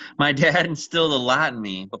 My dad instilled a lot in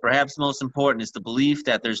me, but perhaps most important is the belief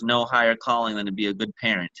that there's no higher calling than to be a good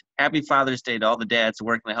parent. Happy Father's Day to all the dads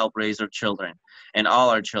working to help raise our children and all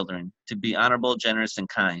our children to be honorable, generous, and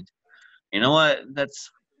kind. You know what? That's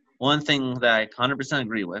one thing that I 100%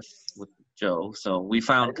 agree with Joe. So we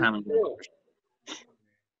found common ground.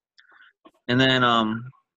 And then,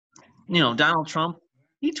 Donald Trump,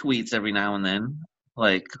 he tweets every now and then.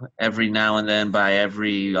 Like every now and then by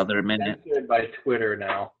every other minute. That's good by Twitter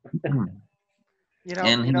now.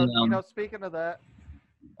 Speaking of that,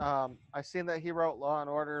 I seen that he wrote Law and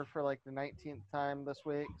Order for like the 19th time this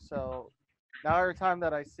week. So now every time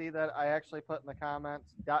that I see that, I actually put in the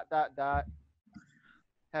comments ...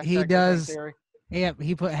 He does. Yeah,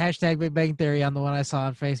 he put hashtag Big Bang Theory on the one I saw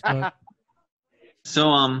on Facebook.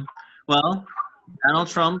 So Donald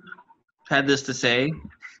Trump had this to say.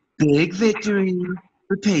 Big victory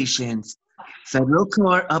for patients. Federal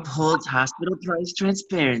court upholds hospital price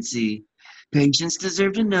transparency. Patients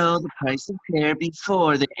deserve to know the price of care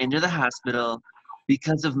before they enter the hospital.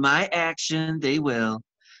 Because of my action, they will.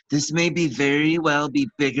 This may very well be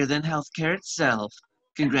bigger than healthcare itself.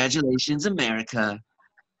 Congratulations, America.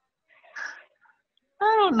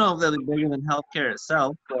 I don't know if that'll be bigger than healthcare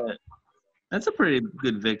itself, but that's a pretty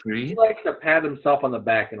good victory. He likes to pat himself on the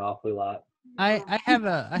back an awfully lot. I have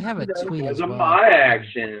a tweet as well. My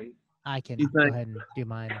action. I can go ahead and do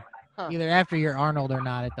mine. Either after you're Arnold or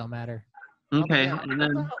not, it don't matter. Okay. And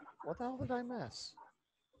then, what the hell did I miss?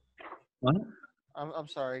 What? I'm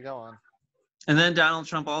sorry. Go on. And then Donald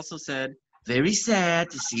Trump also said, very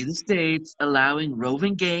sad to see the states allowing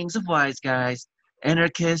roving gangs of wise guys,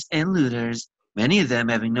 anarchists, and looters, many of them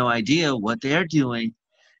having no idea what they are doing,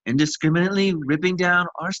 indiscriminately ripping down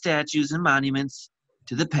our statues and monuments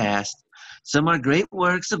to the past. Some are great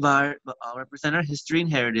works of art, but all represent our history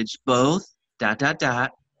and heritage, both ... the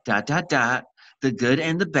good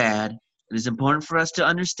and the bad. It is important for us to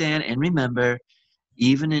understand and remember,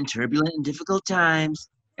 even in turbulent and difficult times,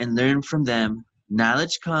 and learn from them.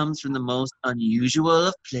 Knowledge comes from the most unusual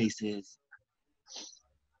of places.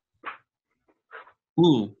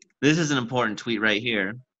 Ooh, this is an important tweet right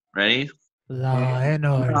here. Ready? Law and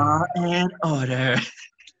order. Law and order.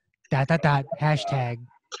 Hashtag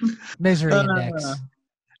misery index.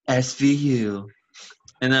 SVU.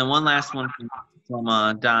 And then one last one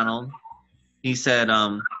from Donald. He said,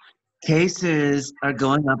 cases are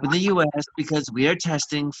going up in the U.S. because we are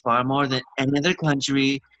testing far more than any other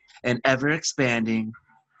country and ever expanding.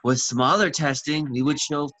 With smaller testing, we would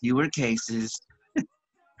show fewer cases.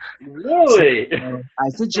 Really? So, I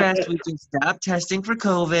suggest we can stop testing for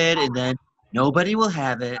COVID and then nobody will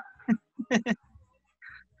have it.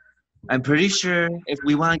 I'm pretty sure if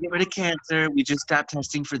we want to get rid of cancer, we just stop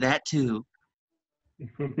testing for that too.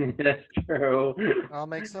 That's true. All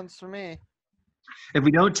makes sense for me. If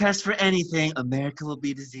we don't test for anything, America will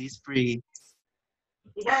be disease-free.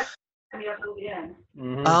 Yes.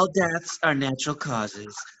 All deaths are natural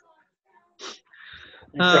causes.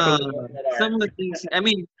 Some of the things, I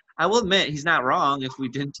mean, I will admit he's not wrong. If we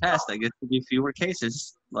didn't test, I guess there'd be fewer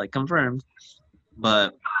cases, like confirmed.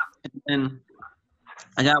 But, and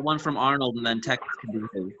I got one from Arnold, and then Texas can do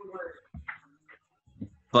his.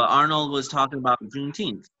 But Arnold was talking about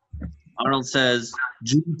Juneteenth. Arnold says,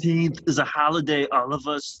 Juneteenth is a holiday all of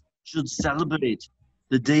us should celebrate.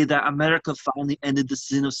 The day that America finally ended the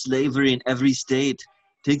sin of slavery in every state.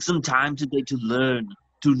 Take some time today to learn,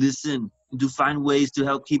 to listen, and to find ways to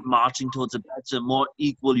help keep marching towards a better, more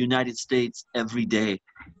equal United States every day.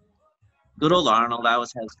 Good old Arnold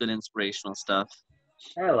always has good inspirational stuff.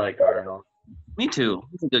 I like Arnold. Me too.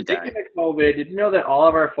 He's a good guy. Speaking of COVID, did you know that all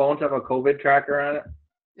of our phones have a COVID tracker on it?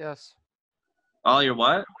 Yes. All your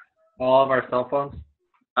what? All of our cell phones.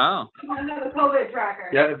 Oh. Another COVID tracker.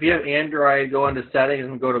 Yeah, if you have Android, go into settings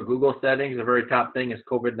and go to Google settings. The very top thing is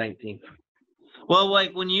COVID-19. Well,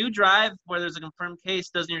 like when you drive where there's a confirmed case,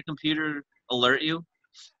 doesn't your computer alert you?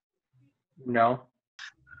 No.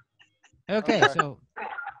 Okay, so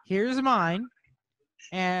here's mine.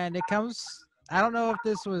 And it comes, I don't know if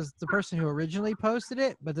this was the person who originally posted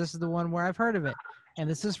it, but this is the one where I've heard of it. And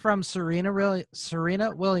this is from Serena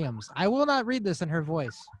Williams. I will not read this in her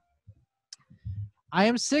voice. I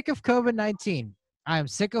am sick of COVID-19. I am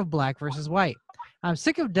sick of black versus white. I'm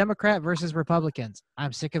sick of Democrat versus Republicans.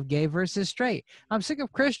 I'm sick of gay versus straight. I'm sick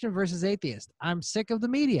of Christian versus atheist. I'm sick of the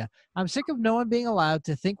media. I'm sick of no one being allowed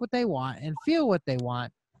to think what they want and feel what they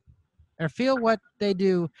want or feel what they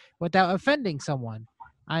do without offending someone.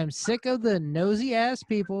 I'm sick of the nosy ass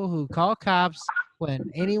people who call cops when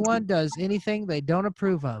anyone does anything they don't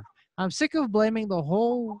approve of. I'm sick of blaming the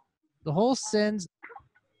whole sins.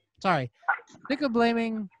 Sick of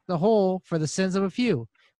blaming the whole for the sins of a few.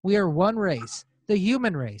 We are one race, the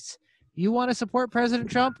human race. You want to support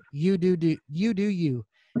President Trump? You do you.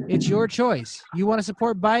 It's your choice. You want to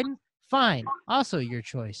support Biden? Fine. Also your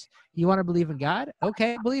choice. You want to believe in God?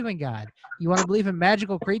 Okay, believe in God. You want to believe in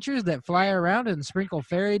magical creatures that fly around and sprinkle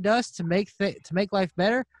fairy dust to make life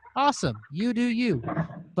better? Awesome. You do you.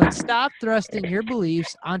 But stop thrusting your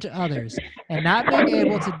beliefs onto others and not being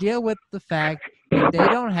able to deal with the fact that they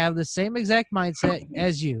don't have the same exact mindset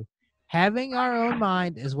as you. Having our own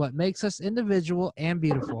mind is what makes us individual and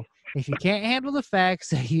beautiful. If you can't handle the facts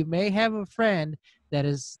that you may have a friend that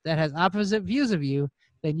has opposite views of you,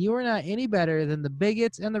 then you are not any better than the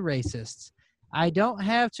bigots and the racists. I don't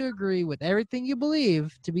have to agree with everything you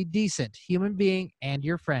believe to be decent, human being, and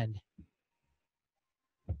your friend.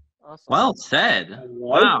 Awesome. Well said. I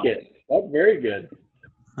like it. That's very good.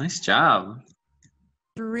 Nice job.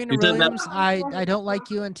 Serena Williams, I don't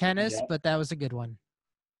like you in tennis, but that was a good one.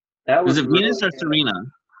 That was it Venus or Serena?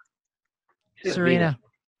 Serena.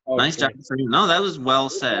 Oh, nice job, Serena. No, that was well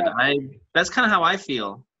said. That's kind of how I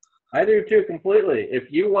feel. I do too, completely.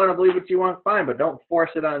 If you want to believe what you want, fine, but don't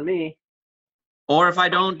force it on me. Or if I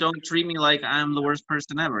don't treat me like I'm the worst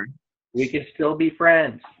person ever. We can still be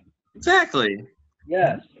friends. Exactly.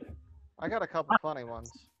 Yes. I got a couple funny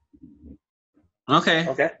ones. Okay.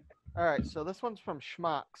 Okay. All right, so this one's from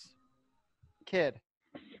Schmucks. Kid,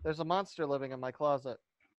 there's a monster living in my closet.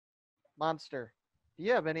 Monster, do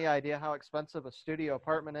you have any idea how expensive a studio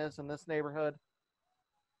apartment is in this neighborhood?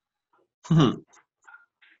 And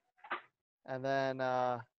then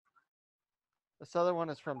this other one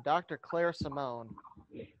is from Dr. Claire Simone.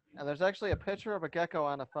 And there's actually a picture of a gecko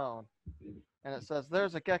on a phone. And it says,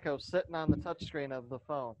 there's a gecko sitting on the touchscreen of the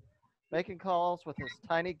phone, making calls with his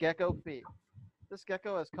tiny gecko feet. This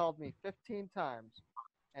gecko has called me 15 times,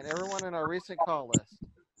 and everyone in our recent call list.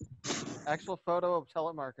 Actual photo of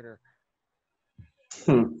telemarketer.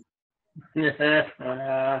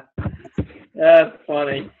 That's That's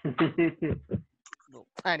funny. Little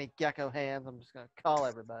tiny gecko hands. I'm just gonna call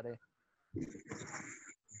everybody.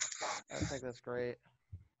 I think that's great.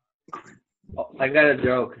 Oh, I got a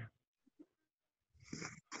joke.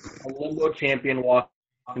 A limbo champion walked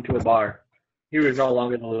into a bar. He was no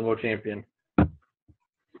longer the limbo champion.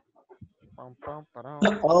 Oh,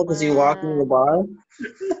 because he walked into the bar?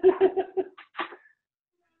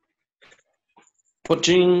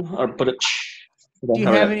 Putting or put it. Do you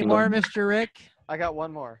have any more, Mr. Rick? I got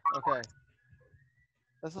one more. Okay.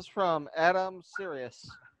 This is from Adam Sirius.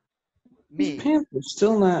 Me.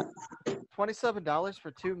 Still not. $27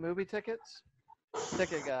 for 2 movie tickets?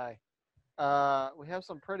 Ticket guy. We have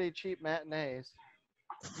some pretty cheap matinees.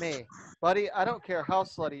 Me. Buddy, I don't care how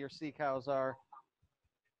slutty your sea cows are.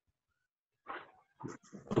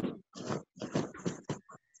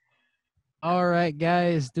 All right,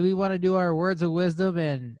 guys. Do we want to do our words of wisdom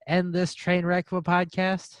and end this train wreck of a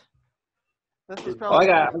podcast? This is probably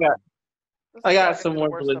I got some the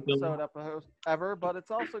words worst of wisdom. episode ever, but it's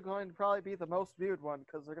also going to probably be the most viewed one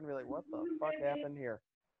because they're going to be like, what the fuck happened here?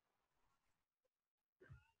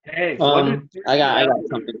 Hey, I got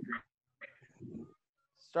something.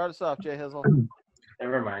 Start us off, J Hizzle.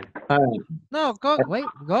 Never mind. All right. No, go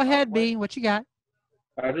ahead, B. What you got?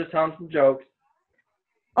 I was just telling some jokes.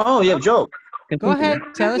 Oh, you have a joke. Go ahead.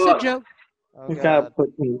 Tell us a joke. Oh, We God. gotta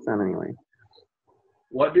put things on anyway.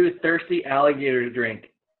 What do thirsty alligators drink?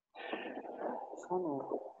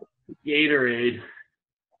 Gatorade.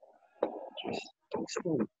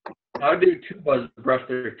 How do tubas brush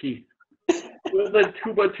their teeth? With a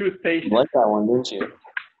tuba toothpaste. You like that one, didn't you?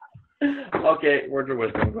 Okay, words of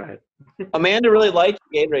wisdom. Go ahead. Amanda really liked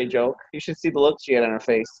the Gatorade joke. You should see the look she had on her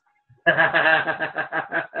face.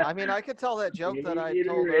 I mean, I could tell that joke that I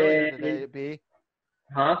told earlier today, B.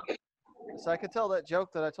 Huh? So I could tell that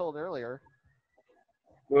joke that I told earlier.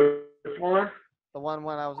 Which one? The one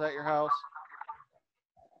when I was at your house.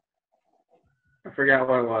 I forgot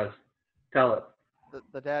what it was. Tell it.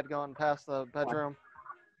 The dad going past the bedroom.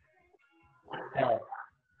 Tell it.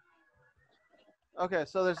 Okay,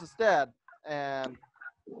 so there's this dad, and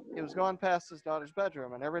he was going past his daughter's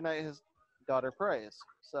bedroom, and every night his daughter prays.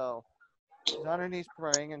 So she's on her knees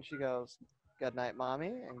praying, and she goes, "Good night,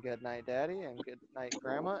 mommy, and good night, daddy, and good night,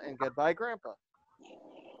 grandma, and goodbye, grandpa."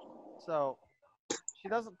 So he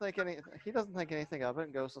doesn't think anything of it,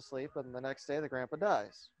 and goes to sleep. And the next day, the grandpa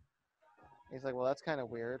dies. He's like, "Well, that's kind of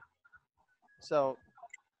weird." So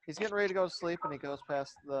he's getting ready to go to sleep, and he goes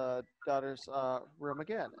past the daughter's room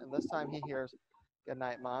again, and this time he hears, "Good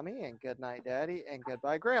night, mommy, and good night, daddy, and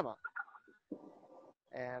goodbye, grandma."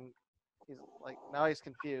 And he's like, now he's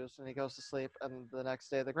confused, and he goes to sleep, and the next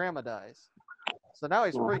day the grandma dies. So now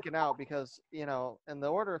he's freaking out because, in the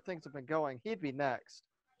order of things have been going, he'd be next.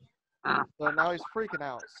 So now he's freaking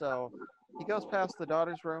out. So he goes past the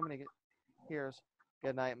daughter's room, and he hears,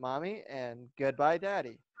 "Good night, mommy, and goodbye,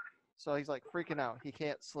 daddy." So he's like freaking out. He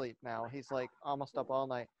can't sleep now. He's like almost up all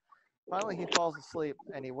night. Finally, he falls asleep,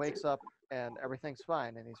 and he wakes up, and everything's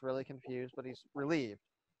fine, and he's really confused, but he's relieved.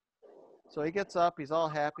 So he gets up, he's all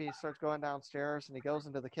happy, he starts going downstairs, and he goes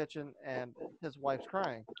into the kitchen, and his wife's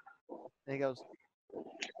crying. And he goes,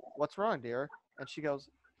 "What's wrong, dear?" And she goes,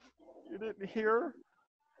 "You didn't hear?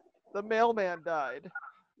 The mailman died."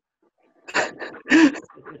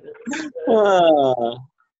 Oh,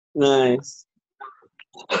 nice.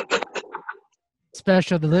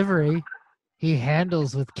 Special delivery. He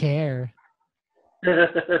handles with care. All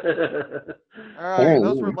right,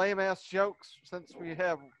 those were lame-ass jokes since we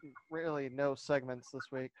have really no segments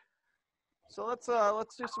this week. So let's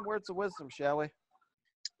do some words of wisdom, shall we?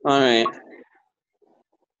 All right.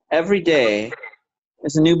 Every day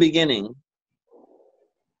is a new beginning.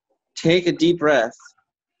 Take a deep breath.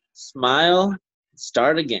 Smile.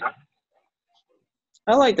 Start again.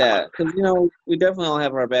 I like that because, we definitely all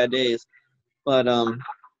have our bad days. But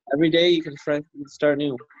every day you can start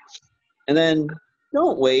new. And then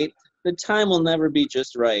don't wait. The time will never be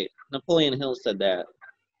just right. Napoleon Hill said that.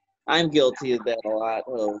 I'm guilty of that a lot.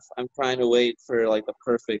 I'm trying to wait for the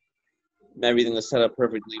perfect, everything to set up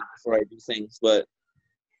perfectly before I do things. But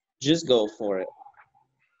just go for it.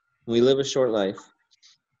 We live a short life.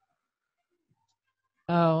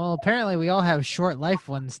 Oh, well, apparently we all have short life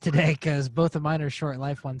ones today because both of mine are short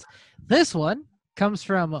life ones. This one comes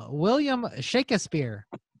from William Shakespeare.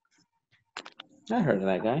 I heard of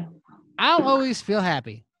that guy. I'll always feel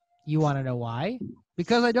happy. You want to know why?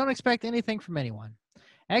 Because I don't expect anything from anyone.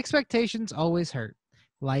 Expectations always hurt.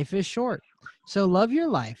 Life is short. So love your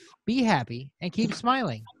life, be happy, and keep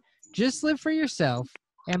smiling. Just live for yourself,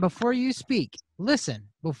 and before you speak, listen.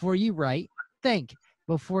 Before you write, think.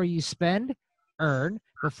 Before you spend, earn.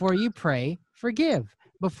 Before you pray, forgive.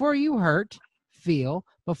 Before you hurt, feel.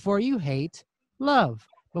 Before you hate, love.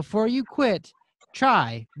 Before you quit,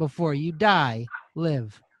 try. Before you die,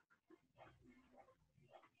 live.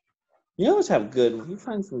 You always have good. You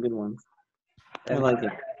find some good ones. I like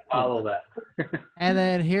it. Follow that. And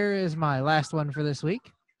then here is my last one for this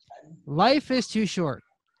week. Life is too short.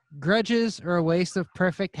 Grudges are a waste of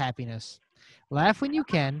perfect happiness. Laugh when you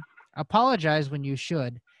can, apologize when you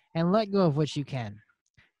should, and let go of what you can.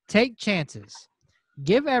 Take chances.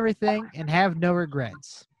 Give everything and have no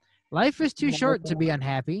regrets. Life is too short to be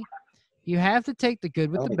unhappy. You have to take the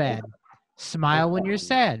good with the bad. Smile when you're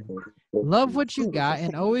sad. Love what you got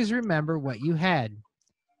and always remember what you had.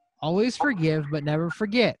 Always forgive but never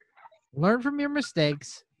forget. Learn from your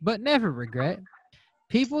mistakes but never regret.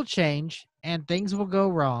 People change and things will go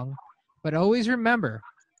wrong, but always remember,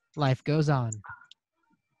 life goes on.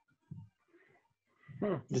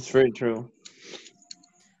 It's very true.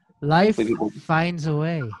 Life finds a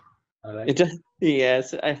way. It does.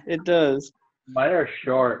 Yes, it does. Mine are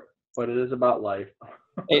short, but it is about life.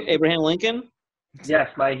 Abraham Lincoln? Yes,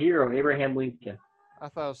 my hero, Abraham Lincoln. I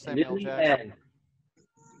thought it was Samuel Jackson.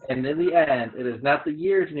 And in the end, it is not the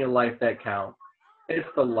years in your life that count. It's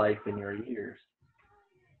the life in your years.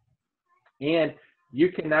 And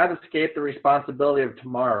you cannot escape the responsibility of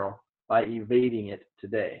tomorrow by evading it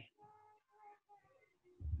today.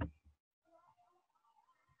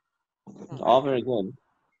 All very good.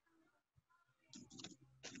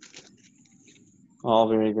 All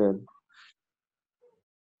very good.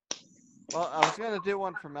 Well, I was going to do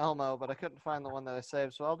one from Elmo, but I couldn't find the one that I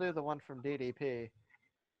saved, so I'll do the one from DDP.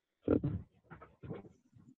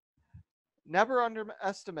 Never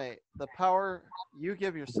underestimate the power you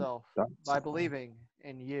give yourself by believing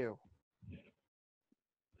in you.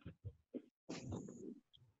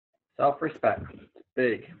 Self-respect. It's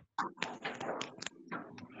big.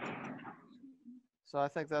 So I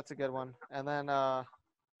think that's a good one. And then I'll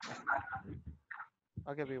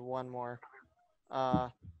give you one more.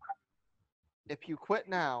 If you quit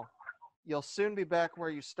now, you'll soon be back where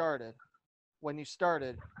you started. When you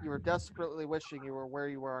started, you were desperately wishing you were where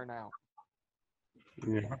you are now.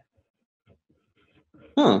 Yeah.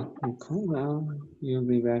 Huh. Okay, now you'll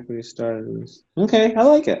be back where you started. Okay, I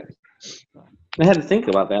like it. I had to think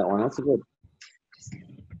about that one. That's a good.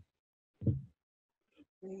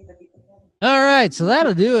 All right, so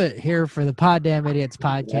that'll do it here for the Poddamn Idiotz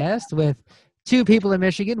podcast with two people in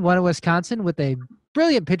Michigan, one in Wisconsin with a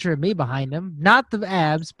brilliant picture of me behind him. Not the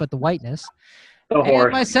abs, but the whiteness.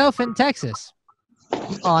 And myself in Texas.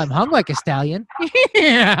 Oh, I'm hung like a stallion.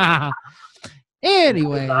 Yeah.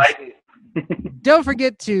 Anyways, don't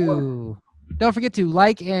forget to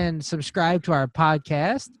like and subscribe to our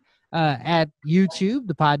podcast at YouTube,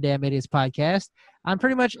 the Poddamn Idiotz podcast, on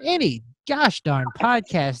pretty much any gosh darn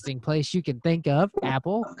podcasting place you can think of: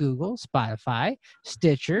 Apple, Google, Spotify,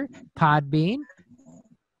 Stitcher, Podbean,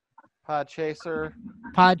 Podchaser,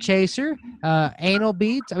 Anal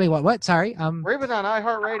Beats. I mean, what? Sorry, we're even on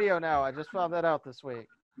iHeartRadio now. I just found that out this week.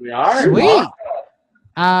 We are? Sweet.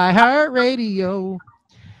 iHeartRadio.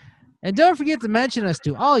 And don't forget to mention us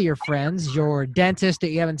to all your friends, your dentist that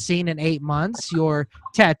you haven't seen in 8 months, your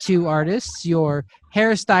tattoo artists, your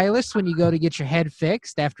hairstylists when you go to get your head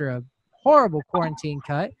fixed after a horrible quarantine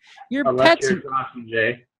cut, your pet's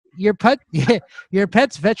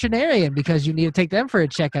veterinarian because you need to take them for a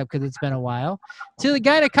checkup because it's been a while, to the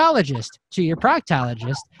gynecologist, to your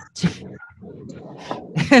proctologist,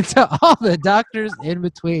 and to all the doctors in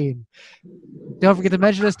between. Don't forget to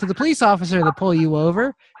mention us to the police officer that pull you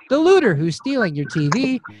over, the looter who's stealing your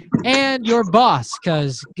TV, and your boss,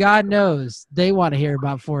 because God knows they want to hear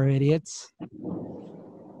about 4 idiots.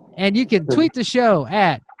 And you can tweet the show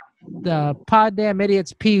at the Poddamn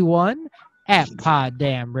Idiotz P1, at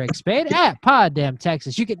Poddamn Rick Spade, at Poddamn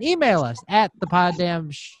Texas. You can email us at the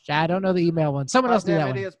Poddamn, I don't know the email one. Someone else do that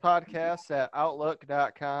one. Poddamn Idiotz podcast at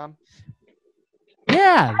outlook.com.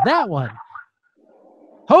 Yeah, that one.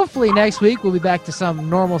 Hopefully next week we'll be back to some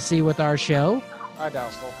normalcy with our show. I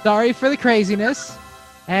doubtful. Sorry for the craziness.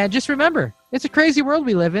 And just remember, it's a crazy world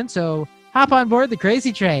we live in, so hop on board the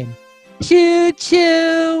crazy train. Choo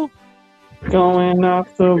choo! Going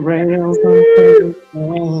off the rails.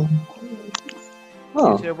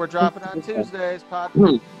 YouTube, we're dropping on Tuesdays.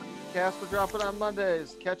 Podcast, we're dropping on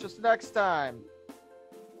Mondays. Catch us next time.